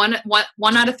one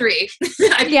out of three.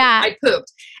 I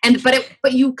pooped,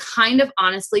 but you kind of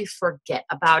honestly forget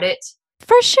about it.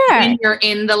 For sure. When you're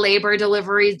in the labor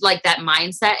delivery, like that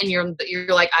mindset, and you're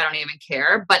like, I don't even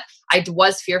care. But I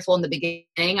was fearful in the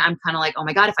beginning. I'm kind of like, oh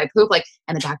my God, if I poop,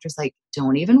 and the doctor's like,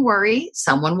 don't even worry.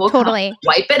 Someone will come,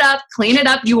 wipe it up, clean it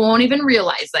up. You won't even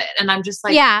realize it. And I'm just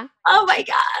like, oh my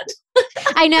God.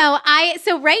 I know.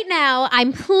 So right now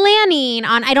I'm planning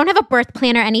on, I don't have a birth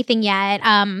plan or anything yet.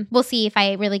 We'll see if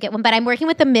I really get one, but I'm working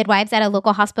with the midwives at a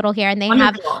local hospital here, and they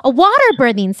have a water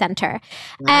birthing center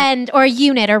or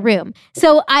unit or room.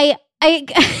 So I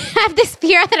have this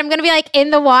fear that I'm going to be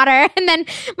in the water, and then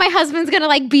my husband's going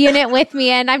to be in it with me,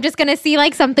 and I'm just going to see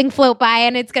something float by,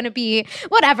 and it's going to be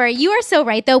whatever. You are so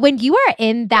right though. When you are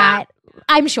in that,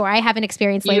 I'm sure I haven't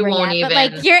experienced labor yet, but even.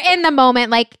 like you're in the moment,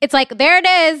 like it's like, there it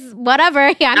is,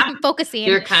 whatever. Yeah, I'm focusing.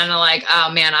 You're kind of like,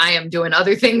 oh man, I am doing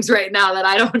other things right now that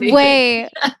I don't need. Way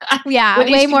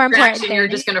more important. You're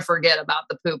just going to forget about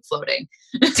the poop floating.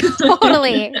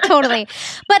 Totally.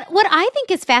 But what I think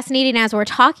is fascinating as we're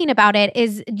talking about it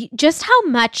is just how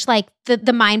much like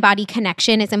the mind-body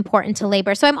connection is important to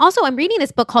labor. So I'm reading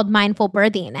this book called Mindful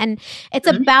Birthing, and it's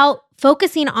about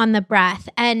focusing on the breath.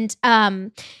 And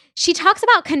she talks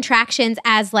about contractions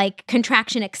as like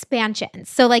contraction expansions.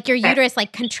 So like your uterus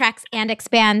like contracts and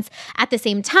expands at the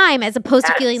same time, as opposed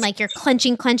to feeling like you're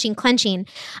clenching.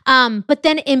 But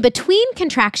then in between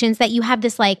contractions that you have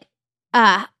this like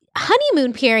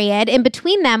honeymoon period in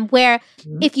between them, where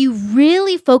if you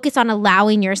really focus on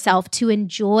allowing yourself to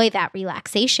enjoy that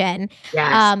relaxation,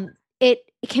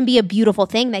 it can be a beautiful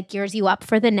thing that gears you up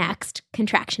for the next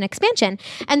contraction expansion.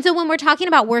 And so when we're talking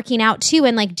about working out too,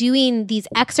 and like doing these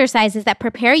exercises that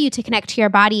prepare you to connect to your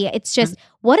body, it's just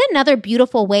what another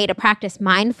beautiful way to practice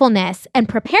mindfulness and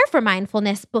prepare for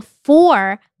mindfulness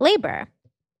before labor.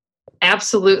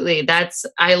 Absolutely.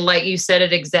 I like you said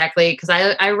it exactly, because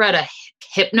I read a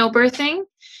hypnobirthing.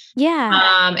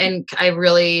 Yeah. And I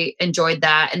really enjoyed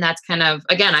that. And that's kind of,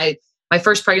 again, my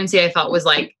first pregnancy I felt was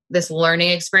like this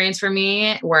learning experience for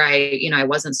me, where I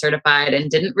wasn't certified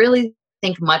and didn't really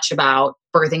think much about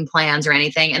birthing plans or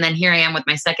anything. And then here I am with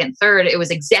my second, third. It was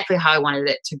exactly how I wanted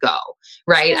it to go.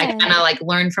 Right. I kind of like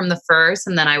learned from the first,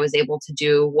 and then I was able to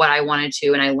do what I wanted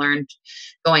to. And I learned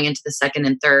going into the second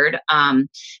and third.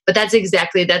 But that's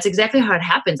exactly how it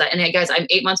happens. And guys, I'm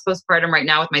 8 months postpartum right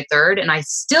now with my third, and I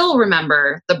still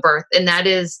remember the birth. And that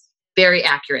is very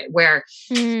accurate, where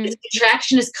the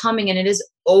contraction is coming and it is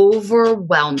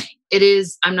overwhelming. It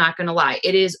is, I'm not going to lie,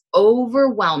 it is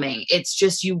overwhelming. It's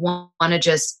just, you want to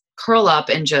just curl up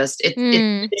and just,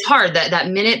 it's hard. That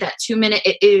minute, that 2 minute,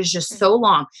 it is just so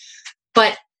long.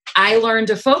 But I learned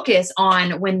to focus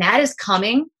on when that is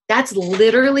coming, that's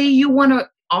literally, you want to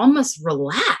almost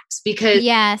relax, because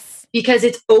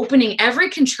it's opening. Every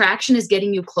contraction is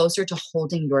getting you closer to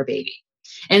holding your baby.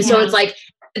 And so it's like,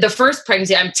 the first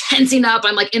pregnancy, I'm tensing up.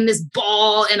 I'm like in this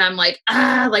ball, and I'm like,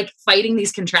 like fighting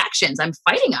these contractions. I'm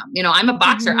fighting them. I'm a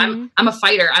boxer. I'm a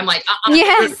fighter. I'm like,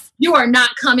 yes, you are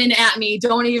not coming at me.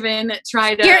 Don't even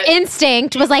try to. Your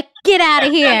instinct was like, get out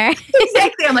of here.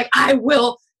 Exactly. I'm like, I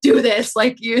will do this.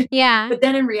 Like you. Yeah. But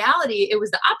then in reality, it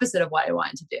was the opposite of what I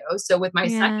wanted to do. So with my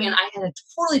second, I had a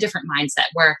totally different mindset,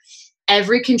 where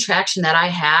every contraction that I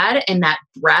had and that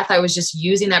breath, I was just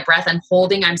using that breath. I'm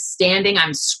holding, I'm standing,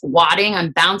 I'm squatting,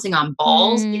 I'm bouncing on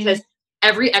balls, because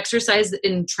every exercise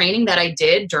in training that I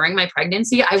did during my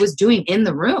pregnancy, I was doing in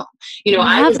the room.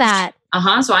 I love that.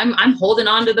 So I'm holding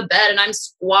onto the bed, and I'm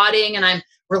squatting, and I'm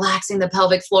relaxing the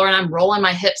pelvic floor, and I'm rolling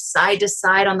my hips side to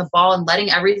side on the ball and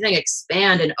letting everything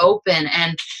expand and open.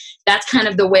 And that's kind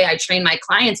of the way I train my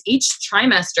clients each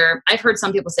trimester. I've heard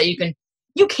some people say you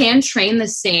can train the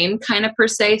same kind of per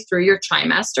se through your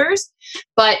trimesters,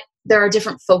 but there are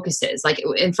different focuses. Like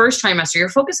in first trimester, you're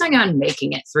focusing on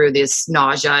making it through this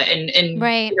nausea and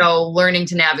learning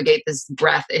to navigate this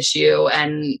breath issue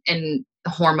and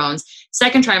hormones.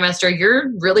 Second trimester,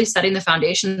 you're really setting the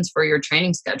foundations for your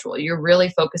training schedule. You're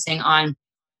really focusing on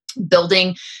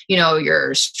building,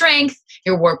 your strength.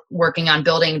 You're working on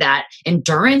building that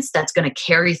endurance that's going to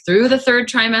carry through the third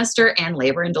trimester and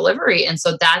labor and delivery. And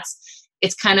so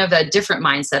it's kind of a different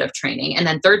mindset of training. And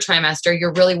then third trimester,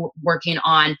 you're really working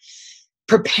on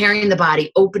preparing the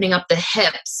body, opening up the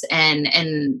hips, and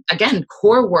again,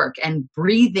 core work and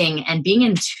breathing and being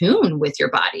in tune with your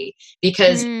body,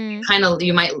 because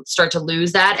you might start to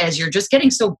lose that as you're just getting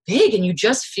so big and you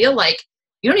just feel like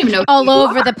you don't even know all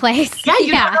over the place. Yeah,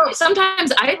 you don't know.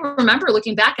 Sometimes I remember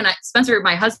looking back, and Spencer,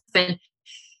 my husband,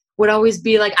 would always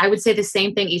be like, I would say the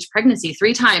same thing each pregnancy.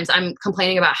 3 times I'm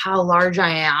complaining about how large I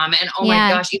am. And oh my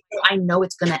gosh, I know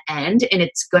it's going to end and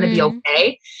it's going to be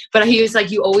okay. But he was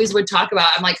like, you always would talk about,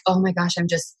 I'm like, oh my gosh,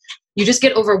 you just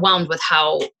get overwhelmed with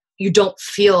how you don't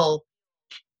feel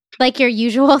like your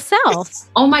usual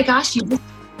self. Oh my gosh.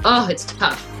 It's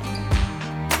tough.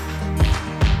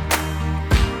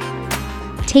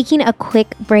 Taking a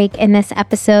quick break in this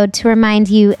episode to remind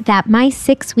you that my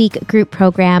 6-week group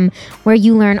program, where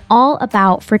you learn all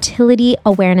about fertility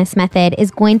awareness method,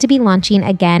 is going to be launching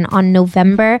again on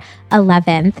November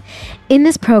 11th. In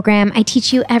this program, I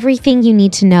teach you everything you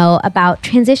need to know about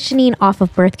transitioning off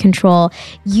of birth control,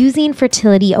 using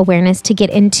fertility awareness to get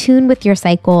in tune with your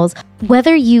cycles,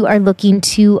 whether you are looking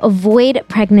to avoid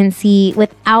pregnancy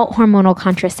without hormonal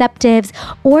contraceptives,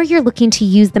 or you're looking to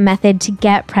use the method to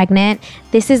get pregnant.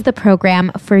 This is the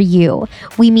program for you.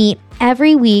 We meet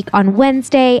every week on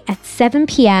Wednesday at 7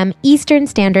 p.m. Eastern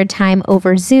Standard Time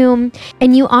over Zoom.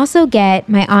 And you also get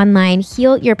my online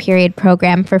Heal Your Period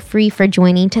program for free for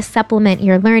joining to supplement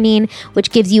your learning, which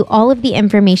gives you all of the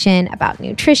information about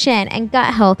nutrition and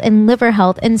gut health and liver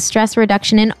health and stress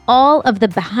reduction and all of the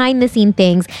behind the scene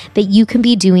things that you can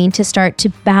be doing to start to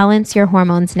balance your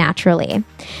hormones naturally.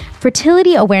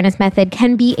 Fertility awareness method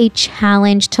can be a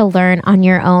challenge to learn on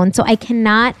your own. So I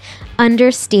cannot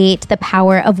understate the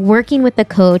power of working with a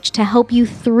coach to help you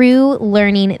through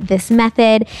learning this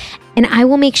method. And I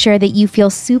will make sure that you feel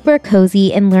super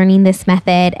cozy in learning this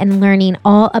method and learning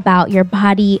all about your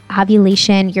body,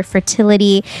 ovulation, your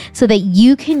fertility, so that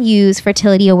you can use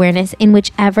fertility awareness in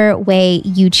whichever way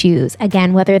you choose.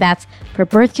 Again, whether that's for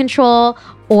birth control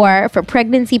or for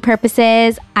pregnancy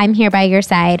purposes, I'm here by your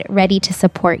side, ready to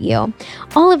support you.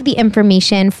 All of the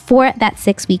information for that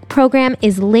 6-week program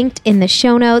is linked in the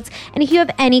show notes. And if you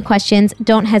have any questions,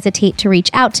 don't hesitate to reach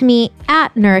out to me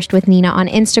at Nourished with Nina on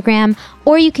Instagram,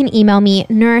 or you can email me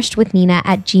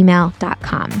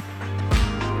nourishedwithnina@gmail.com.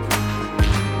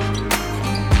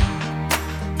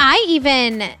 I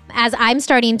even, as I'm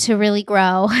starting to really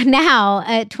grow now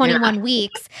at 21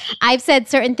 weeks, I've said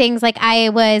certain things like I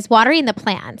was watering the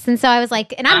plants. And so I was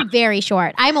like, and I'm very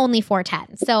short. I'm only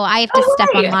 4'10". So I have to step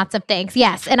on lots of things.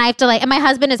 Yes. And I have to and my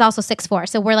husband is also 6'4".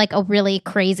 So we're like a really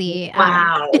crazy,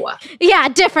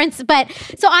 difference. But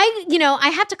so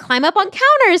I have to climb up on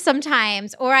counters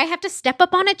sometimes, or I have to step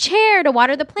up on a chair to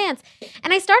water the plants.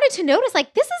 And I started to notice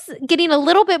like, this is getting a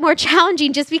little bit more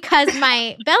challenging just because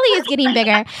my belly is getting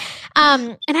bigger.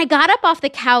 And I got up off the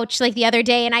couch like the other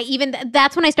day, and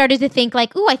that's when I started to think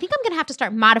like, ooh, I think I'm going to have to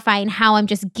start modifying how I'm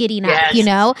just getting up,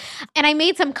 And I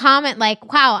made some comment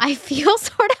like, wow, I feel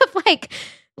sort of like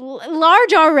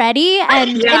large already.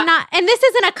 And this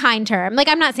isn't a kind term. Like,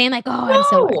 I'm not saying like, I'm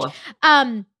so large.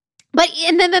 And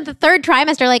then the third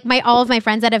trimester, like all of my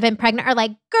friends that have been pregnant are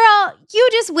like, girl, you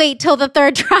just wait till the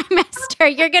third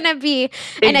trimester. You're going to be,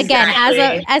 and again,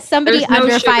 as somebody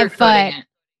under 5 foot,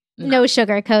 no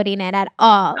sugarcoating it at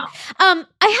all. No. I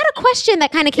had a question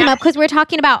that kind of came up because we're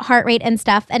talking about heart rate and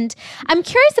stuff, and I'm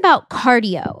curious about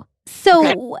cardio.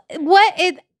 So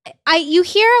you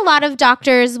hear a lot of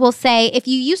doctors will say, if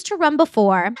you used to run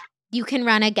before, you can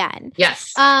run again.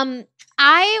 Yes.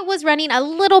 I was running a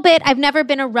little bit. I've never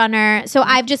been a runner, so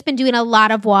I've just been doing a lot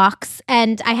of walks,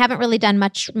 and I haven't really done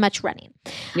much running.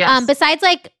 Yes. Besides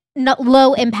like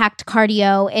low impact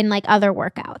cardio in like other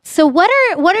workouts. So what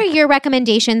are your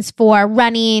recommendations for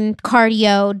running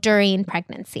cardio during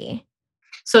pregnancy?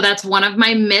 So that's one of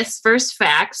my myths versus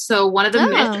facts. So one of the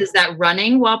myths is that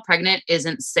running while pregnant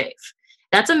isn't safe.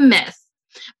 That's a myth.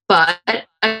 But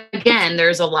again,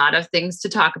 there's a lot of things to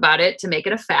talk about it to make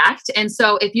it a fact. And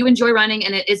so if you enjoy running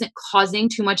and it isn't causing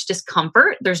too much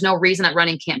discomfort, there's no reason that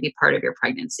running can't be part of your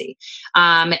pregnancy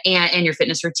and your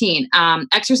fitness routine.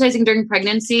 Exercising during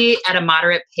pregnancy at a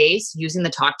moderate pace using the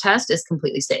talk test is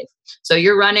completely safe. So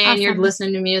you're running, awesome. You're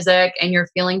listening to music, and you're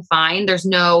feeling fine. There's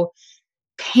no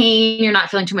pain. You're not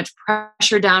feeling too much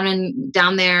pressure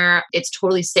down there. It's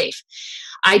totally safe.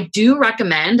 I do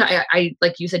recommend, I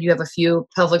like you said, you have a few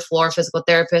pelvic floor physical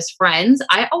therapist friends.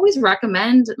 I always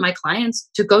recommend my clients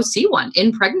to go see one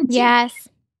in pregnancy. Yes.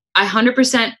 I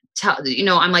 100%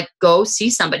 I'm like, go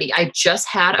see somebody. I just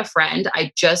had a friend.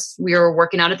 We were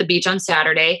working out at the beach on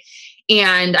Saturday,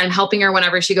 and I'm helping her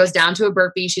whenever she goes down to a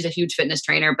burpee. She's a huge fitness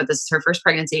trainer, but this is her first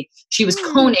pregnancy. She was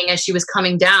coning as she was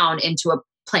coming down into a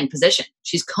plank position.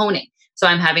 She's coning. So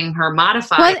I'm having her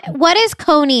modify. What is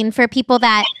coning for people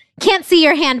that can't see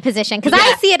your hand position? Because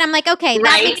I see it, I'm like, okay,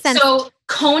 that makes sense. So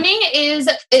coning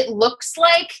it looks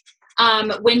like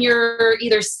when you're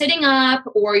either sitting up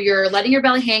or you're letting your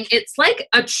belly hang, it's like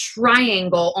a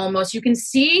triangle almost. You can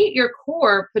see your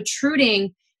core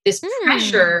protruding this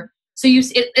pressure. So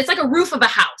it's like a roof of a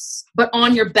house, but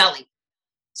on your belly.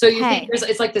 So you think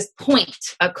it's like this point,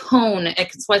 a cone.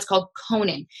 It's why it's called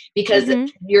coning, because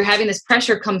you're having this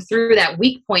pressure come through that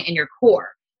weak point in your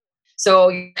core. So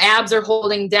your abs are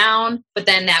holding down, but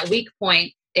then that weak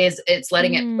point it's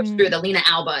letting it push through. The linea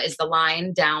alba is the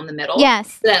line down the middle.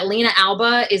 Yes. So that linea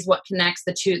alba is what connects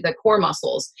the core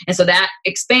muscles. And so that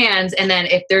expands. And then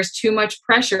if there's too much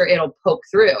pressure, it'll poke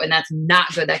through. And that's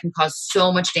not good. That can cause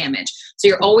so much damage. So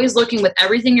you're always looking with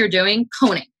everything you're doing,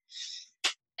 coning.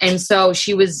 And so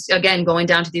she was, again, going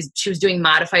down to she was doing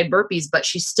modified burpees, but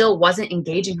she still wasn't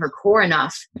engaging her core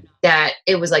enough that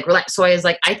it was like relaxed. So I was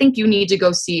like, I think you need to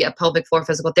go see a pelvic floor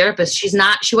physical therapist. She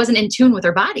wasn't in tune with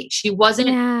her body. She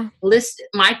wasn't listening.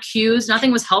 My cues,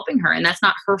 nothing was helping her. And that's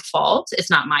not her fault.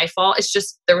 It's not my fault. It's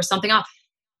just, there was something off.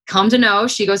 come to know,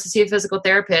 she goes to see a physical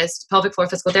therapist, pelvic floor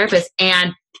physical therapist,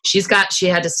 and she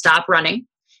had to stop running.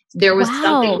 There was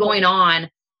something going on.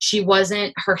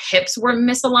 Her hips were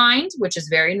misaligned, which is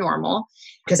very normal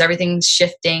because everything's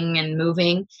shifting and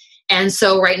moving. And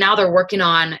so right now they're working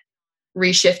on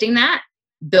reshifting that,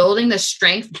 building the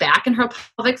strength back in her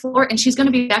pelvic floor, and she's going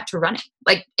to be back to running.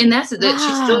 Like in that,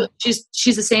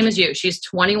 she's the same as you. She's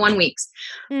 21 weeks.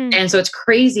 And so it's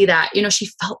crazy that, she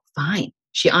felt fine.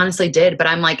 She honestly did. But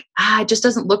I'm like, it just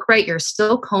doesn't look right. You're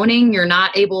still coning. You're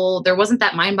not able, there wasn't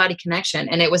that mind-body connection.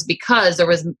 And it was because there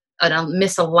was a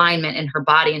misalignment in her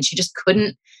body and she just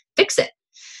couldn't fix it.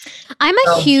 I'm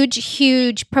a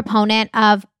huge proponent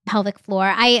of pelvic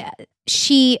floor.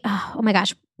 Oh my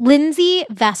gosh, Lindsay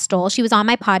Vestal. She was on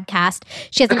my podcast.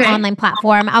 She has an online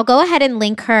platform. I'll go ahead and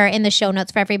link her in the show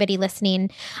notes for everybody listening.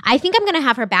 I think I'm going to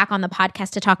have her back on the podcast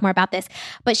to talk more about this,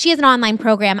 but she has an online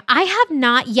program. I have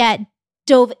not yet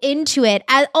dove into it,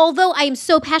 although I'm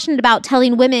so passionate about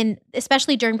telling women,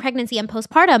 especially during pregnancy and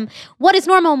postpartum, what is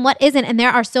normal and what isn't. And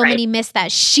there are so many myths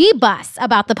that she busts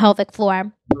about the pelvic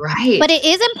floor. Right. But it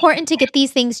is important to get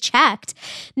these things checked,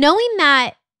 knowing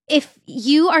that if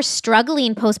you are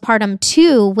struggling postpartum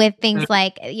too with things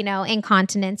like,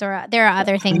 incontinence, or there are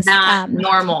other things. Not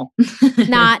normal.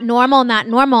 not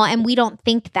normal. And we don't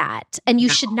think that. And you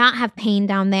should not have pain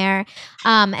down there.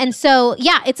 And so,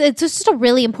 it's just a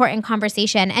really important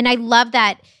conversation. And I love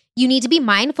that you need to be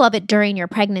mindful of it during your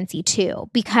pregnancy too,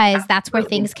 because that's where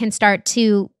things can start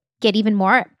to get even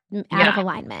more out of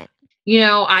alignment.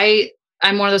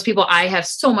 I'm one of those people, I have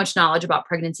so much knowledge about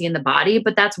pregnancy and the body,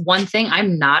 but that's one thing.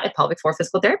 I'm not a pelvic floor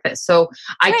physical therapist. So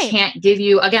I can't give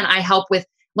you, again, I help with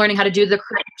learning how to do the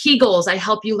correct Kegels. I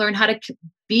help you learn how to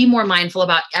be more mindful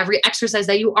about every exercise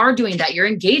that you are doing, that you're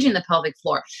engaging the pelvic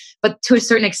floor. But to a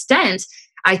certain extent,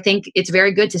 I think it's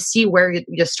very good to see where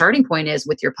your starting point is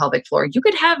with your pelvic floor. You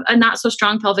could have a not so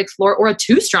strong pelvic floor or a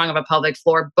too strong of a pelvic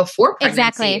floor before pregnancy.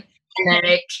 Exactly. And then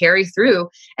it carry through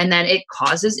and then it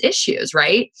causes issues,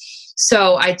 right?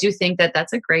 So I do think that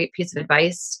that's a great piece of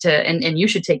advice and you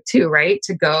should take too, right?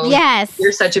 To go. Yes.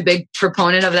 You're such a big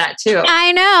proponent of that too.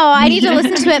 I know. I need to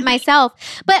listen to it myself.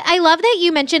 But I love that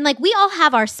you mentioned, like, we all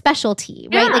have our specialty,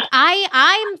 right? Yeah. Like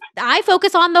I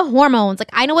focus on the hormones. Like,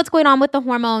 I know what's going on with the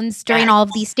hormones during all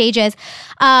of these stages.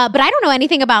 But I don't know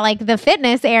anything about like the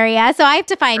fitness area. So I have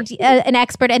to find an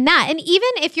expert in that. And even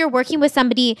if you're working with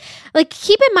somebody, like,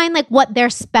 keep in mind like what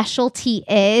their specialty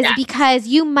is, because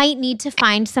you might need to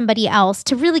find somebody else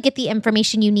to really get the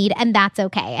information you need, and that's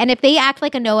okay. And if they act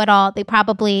like a know-it-all, they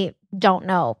probably don't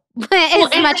know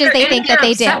as much as they think that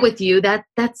they do. With you,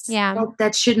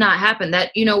 that should not happen.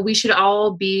 That we should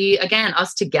all be, again,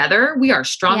 us together. We are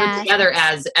stronger together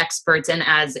as experts and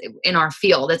as in our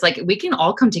field. It's like we can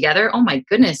all come together. Oh my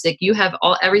goodness, like you have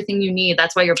everything you need.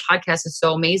 That's why your podcast is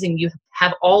so amazing. You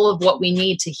have all of what we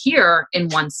need to hear in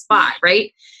one spot,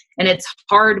 right? And it's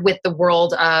hard with the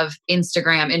world of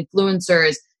Instagram,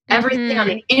 influencers, everything on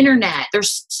the internet.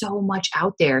 There's so much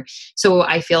out there. So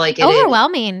I feel like it's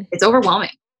overwhelming.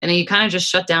 And then you kind of just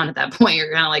shut down at that point.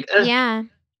 You're kind of like, ugh.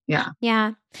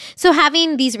 Yeah. So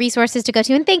having these resources to go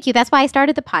to, and thank you. That's why I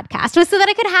started the podcast, was so that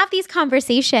I could have these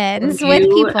conversations with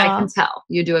people. I can tell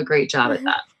you do a great job at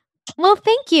that. Well,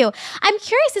 thank you. I'm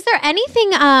curious, is there anything,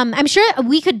 I'm sure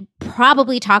we could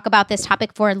probably talk about this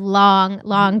topic for a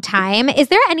long time. Is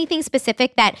there anything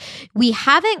specific that we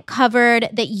haven't covered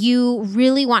that you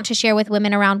really want to share with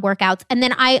women around workouts? And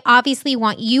then I obviously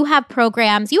you have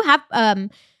programs, you have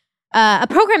a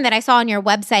program that I saw on your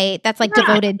website that's like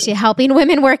devoted to helping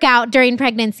women work out during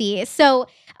pregnancy. So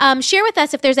share with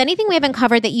us if there's anything we haven't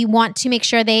covered that you want to make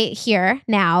sure they hear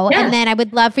now. Yes. And then I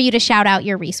would love for you to shout out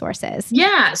your resources.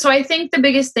 Yeah. So I think the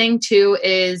biggest thing too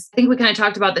is, I think we kind of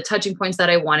talked about the touching points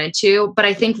that I wanted to, but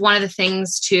I think one of the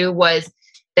things too was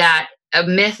that a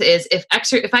myth is if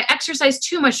I exercise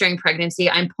too much during pregnancy,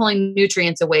 I'm pulling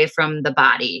nutrients away from the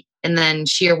body and then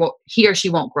he or she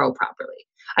won't grow properly.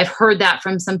 I've heard that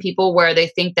from some people where they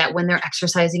think that when they're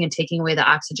exercising and taking away the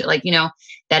oxygen,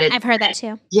 I've heard that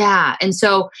too. Yeah. And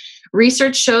so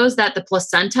research shows that the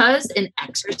placentas in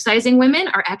exercising women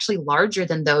are actually larger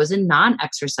than those in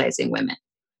non-exercising women.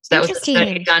 So that was a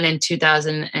study done in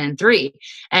 2003.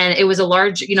 And it was the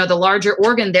larger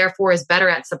organ, therefore, is better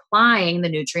at supplying the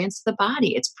nutrients to the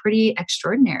body. It's pretty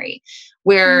extraordinary.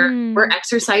 Where we're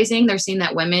exercising, they're seeing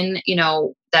that women,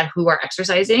 who are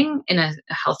exercising in a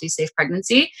healthy, safe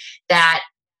pregnancy, that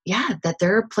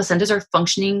their placentas are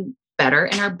functioning better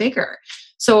and are bigger.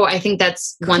 So I think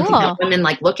that's one thing that women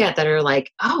look at that are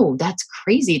like, oh, that's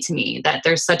crazy to me that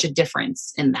there's such a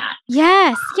difference in that.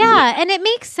 Yes. Yeah. And it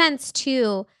makes sense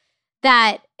too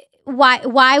that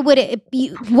why would it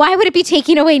be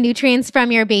taking away nutrients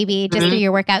from your baby just through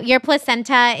your workout? Your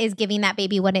placenta is giving that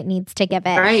baby what it needs to give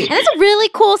it. Right. And that's a really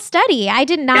cool study. I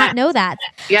did not know that.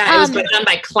 Yeah, it was done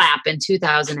by Clapp in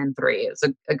 2003. It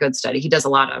was a good study. He does a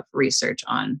lot of research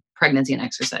on pregnancy and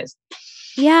exercise.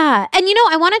 Yeah. And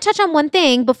I want to touch on one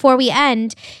thing before we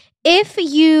end. If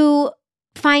you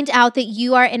find out that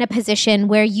you are in a position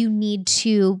where you need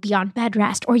to be on bed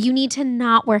rest or you need to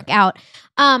not work out,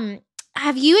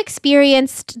 have you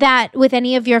experienced that with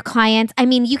any of your clients? I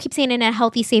mean, you keep saying in a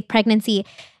healthy, safe pregnancy.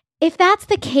 If that's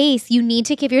the case, you need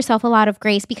to give yourself a lot of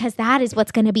grace because that is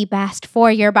what's going to be best for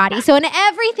your body. So in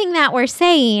everything that we're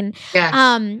saying,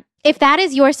 if that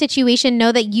is your situation,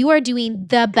 know that you are doing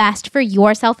the best for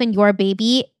yourself and your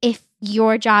baby if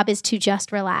your job is to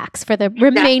just relax for the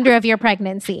remainder of your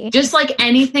pregnancy. Just like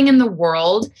anything in the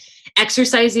world,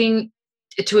 exercising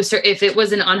to a certain, if it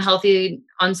was an unhealthy,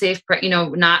 unsafe,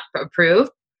 not approved,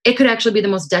 it could actually be the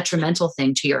most detrimental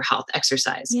thing to your health,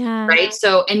 exercise. Yeah. Right.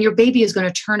 So, and your baby is going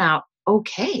to turn out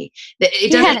okay.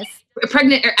 It doesn't,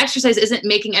 pregnant or exercise isn't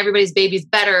making everybody's babies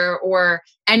better or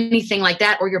anything like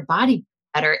that, or your body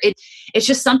better. It's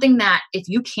just something that if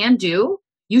you can do,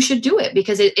 you should do it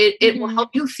because it will help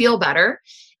you feel better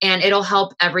and it'll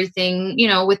help everything,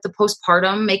 with the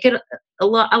postpartum, make it a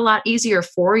lot easier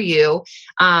for you.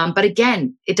 But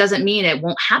again, it doesn't mean it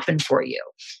won't happen for you.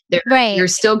 You're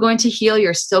still going to heal.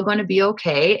 You're still going to be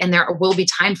okay. And there will be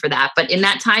time for that. But in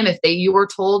that time, if you were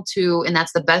told to, and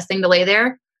that's the best thing to lay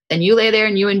there, then you lay there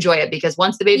and you enjoy it because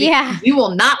once the baby, you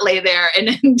will not lay there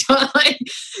and enjoy.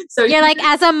 So you're like,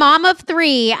 as a mom of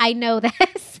 3, I know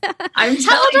this. How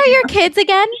old are your kids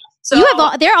again? So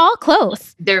they're all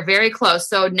close. They're very close.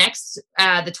 So next,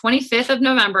 the 25th of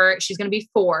November, she's going to be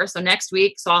 4. So next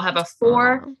week, so I'll have a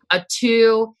 4, a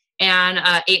 2, and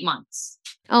 8 months.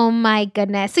 Oh my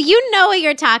goodness. So you know what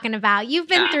you're talking about. You've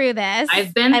been through this.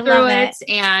 I've been through it.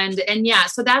 And yeah,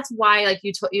 so that's why, like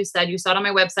you said, you saw it on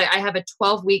my website, I have a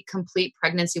 12-week complete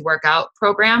pregnancy workout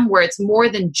program where it's more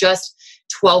than just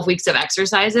 12 weeks of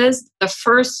exercises. The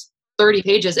first 30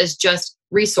 pages is just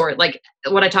resource, like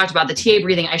what I talked about, the TA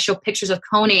breathing. I show pictures of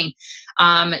coning,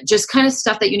 just kind of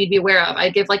stuff that you need to be aware of. I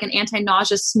give like an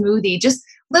anti-nausea smoothie, just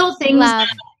little things.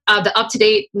 The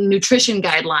up-to-date nutrition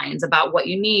guidelines about what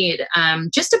you need,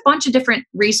 just a bunch of different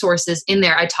resources in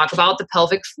there. I talk about the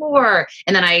pelvic floor,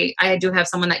 and then I do have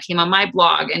someone that came on my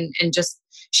blog and just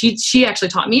she actually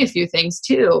taught me a few things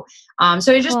too.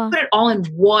 So I just put it all in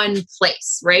one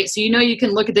place, right? So you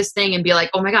can look at this thing and be like,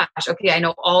 oh my gosh, okay, I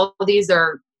know all of these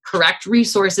are correct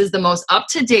resources, the most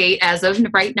up-to-date as of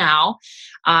right now,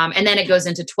 and then it goes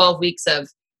into 12 weeks of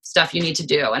stuff you need to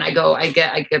do. And I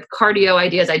give cardio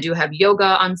ideas. I do have yoga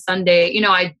on Sunday.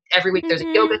 Every week there's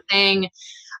a yoga thing.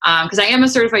 Cause I am a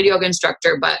certified yoga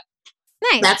instructor, but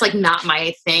that's like not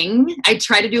my thing. I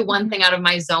try to do one thing out of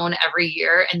my zone every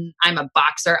year. And I'm a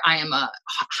boxer. I am a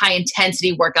high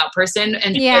intensity workout person.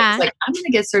 And it's like, I'm going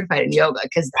to get certified in yoga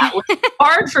because that was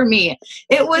hard for me.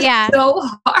 It was so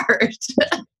hard.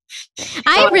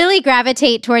 I really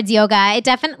gravitate towards yoga. It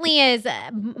definitely is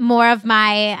more of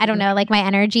my, I don't know, like my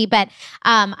energy, but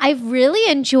I've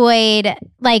really enjoyed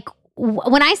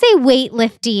when I say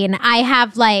weightlifting, I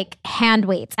have like hand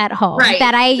weights at home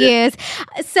that I use.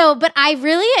 So, but I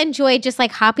really enjoyed just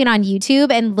like hopping on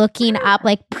YouTube and looking up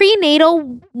like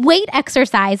prenatal weight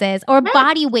exercises or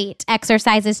body weight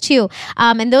exercises too.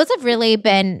 And those have really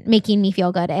been making me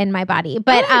feel good in my body.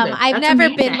 But I've never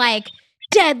been like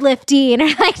deadlifting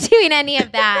or like doing any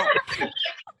of that.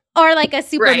 Or like a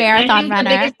super marathon runner.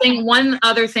 The biggest thing, one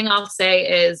other thing I'll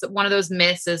say is one of those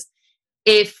myths is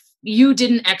if you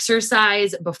didn't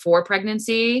exercise before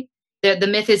pregnancy, the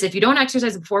myth is if you don't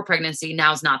exercise before pregnancy,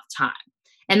 now's not the time.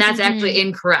 And that's actually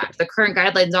incorrect. The current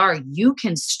guidelines are you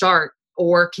can start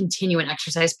or continue an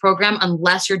exercise program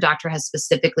unless your doctor has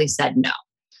specifically said no.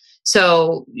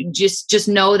 So just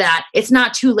know that it's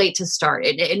not too late to start.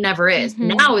 It never is.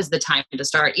 Now is the time to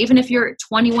start. Even if you're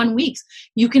 21 weeks,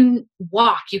 you can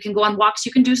walk, you can go on walks,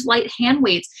 you can do light hand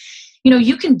weights.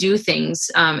 You can do things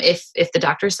if the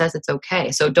doctor says it's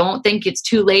okay. So don't think it's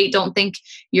too late. Don't think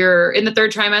you're in the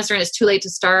 3rd trimester and it's too late to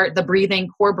start the breathing,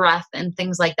 core breath, and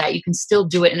things like that. You can still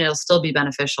do it and it'll still be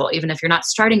beneficial, even if you're not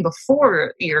starting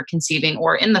before you're conceiving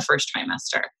or in the 1st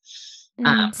trimester.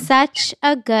 Such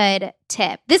a good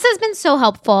tip. This has been so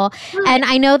helpful. And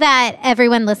I know that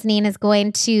everyone listening is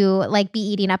going to be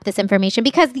eating up this information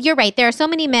because you're right. There are so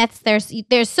many myths.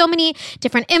 There's so many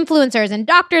different influencers and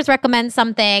doctors recommend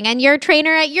something and your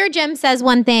trainer at your gym says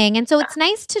one thing. And so it's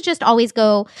nice to just always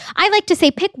go, I like to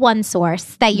say, pick one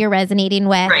source that you're resonating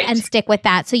with and stick with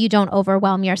that so you don't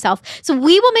overwhelm yourself. So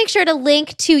we will make sure to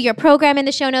link to your program in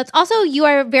the show notes. Also, you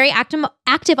are very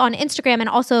active on Instagram and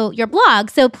also your blog.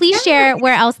 So please share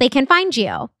where else they can find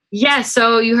you. Yes.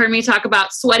 So you heard me talk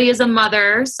about Sweaty as a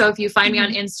Mother. So if you find me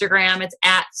on Instagram, it's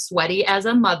at Sweaty as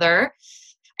a Mother.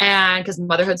 And because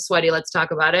motherhood's sweaty, let's talk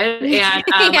about it. And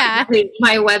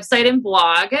my website and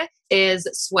blog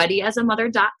is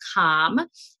sweatyasamother.com.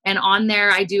 And on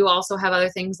there, I do also have other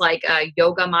things like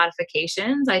yoga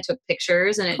modifications. I took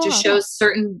pictures and it just shows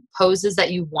certain poses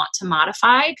that you want to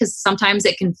modify because sometimes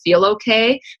it can feel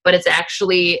okay, but it's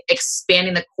actually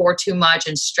expanding the core too much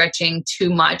and stretching too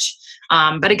much.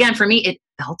 But again, for me, it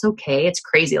felt okay. It's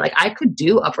crazy. I could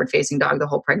do upward facing dog the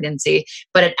whole pregnancy,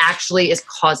 but it actually is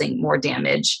causing more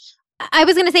damage. I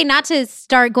was going to say not to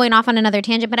start going off on another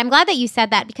tangent, but I'm glad that you said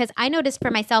that because I noticed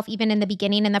for myself, even in the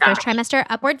beginning, in the first trimester,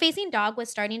 upward facing dog was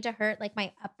starting to hurt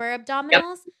my upper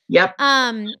abdominals. Yep.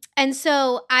 And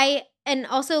so and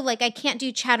also I can't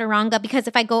do chaturanga because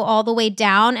if I go all the way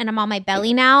down and I'm on my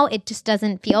belly now, it just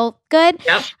doesn't feel good.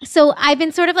 Yep. So I've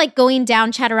been sort of going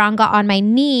down chaturanga on my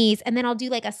knees and then I'll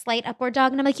do a slight upward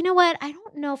dog. And I'm you know what? I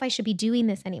don't know if I should be doing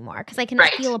this anymore because I can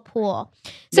feel a pull.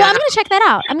 So I'm going to check that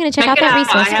out. I'm going to check out that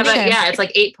resource. It's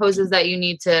 8 poses that you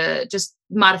need to just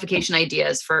modification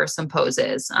ideas for some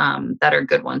poses that are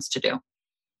good ones to do.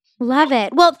 Love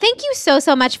it. Well, thank you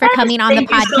so much for coming on the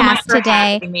podcast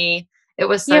today. It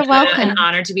was such an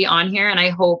honor to be on here. And I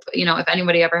hope, if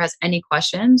anybody ever has any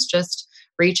questions, just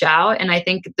reach out. And I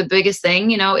think the biggest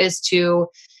thing, is to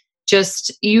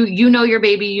just, you know your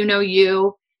baby,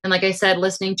 you. And like I said,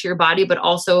 listening to your body, but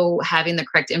also having the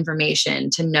correct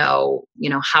information to know,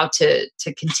 how to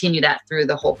continue that through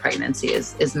the whole pregnancy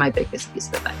is my biggest piece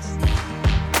of advice.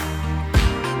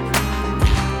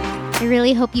 I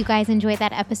really hope you guys enjoyed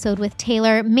that episode with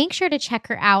Taylor. Make sure to check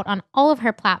her out on all of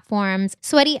her platforms,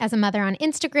 Sweaty as a Mother on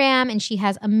Instagram, and she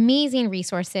has amazing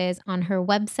resources on her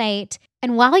website.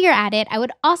 And while you're at it, I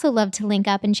would also love to link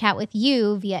up and chat with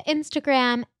you via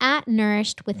Instagram at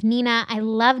Nourished with Nina. I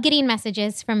love getting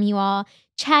messages from you all,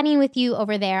 chatting with you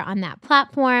over there on that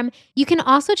platform. You can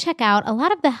also check out a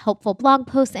lot of the helpful blog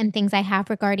posts and things I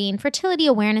have regarding fertility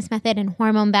awareness method and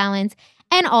hormone balance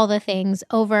and all the things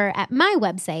over at my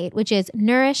website, which is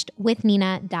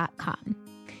nourishedwithnina.com.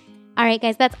 All right,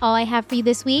 guys, that's all I have for you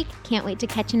this week. Can't wait to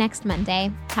catch you next Monday.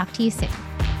 Talk to you soon.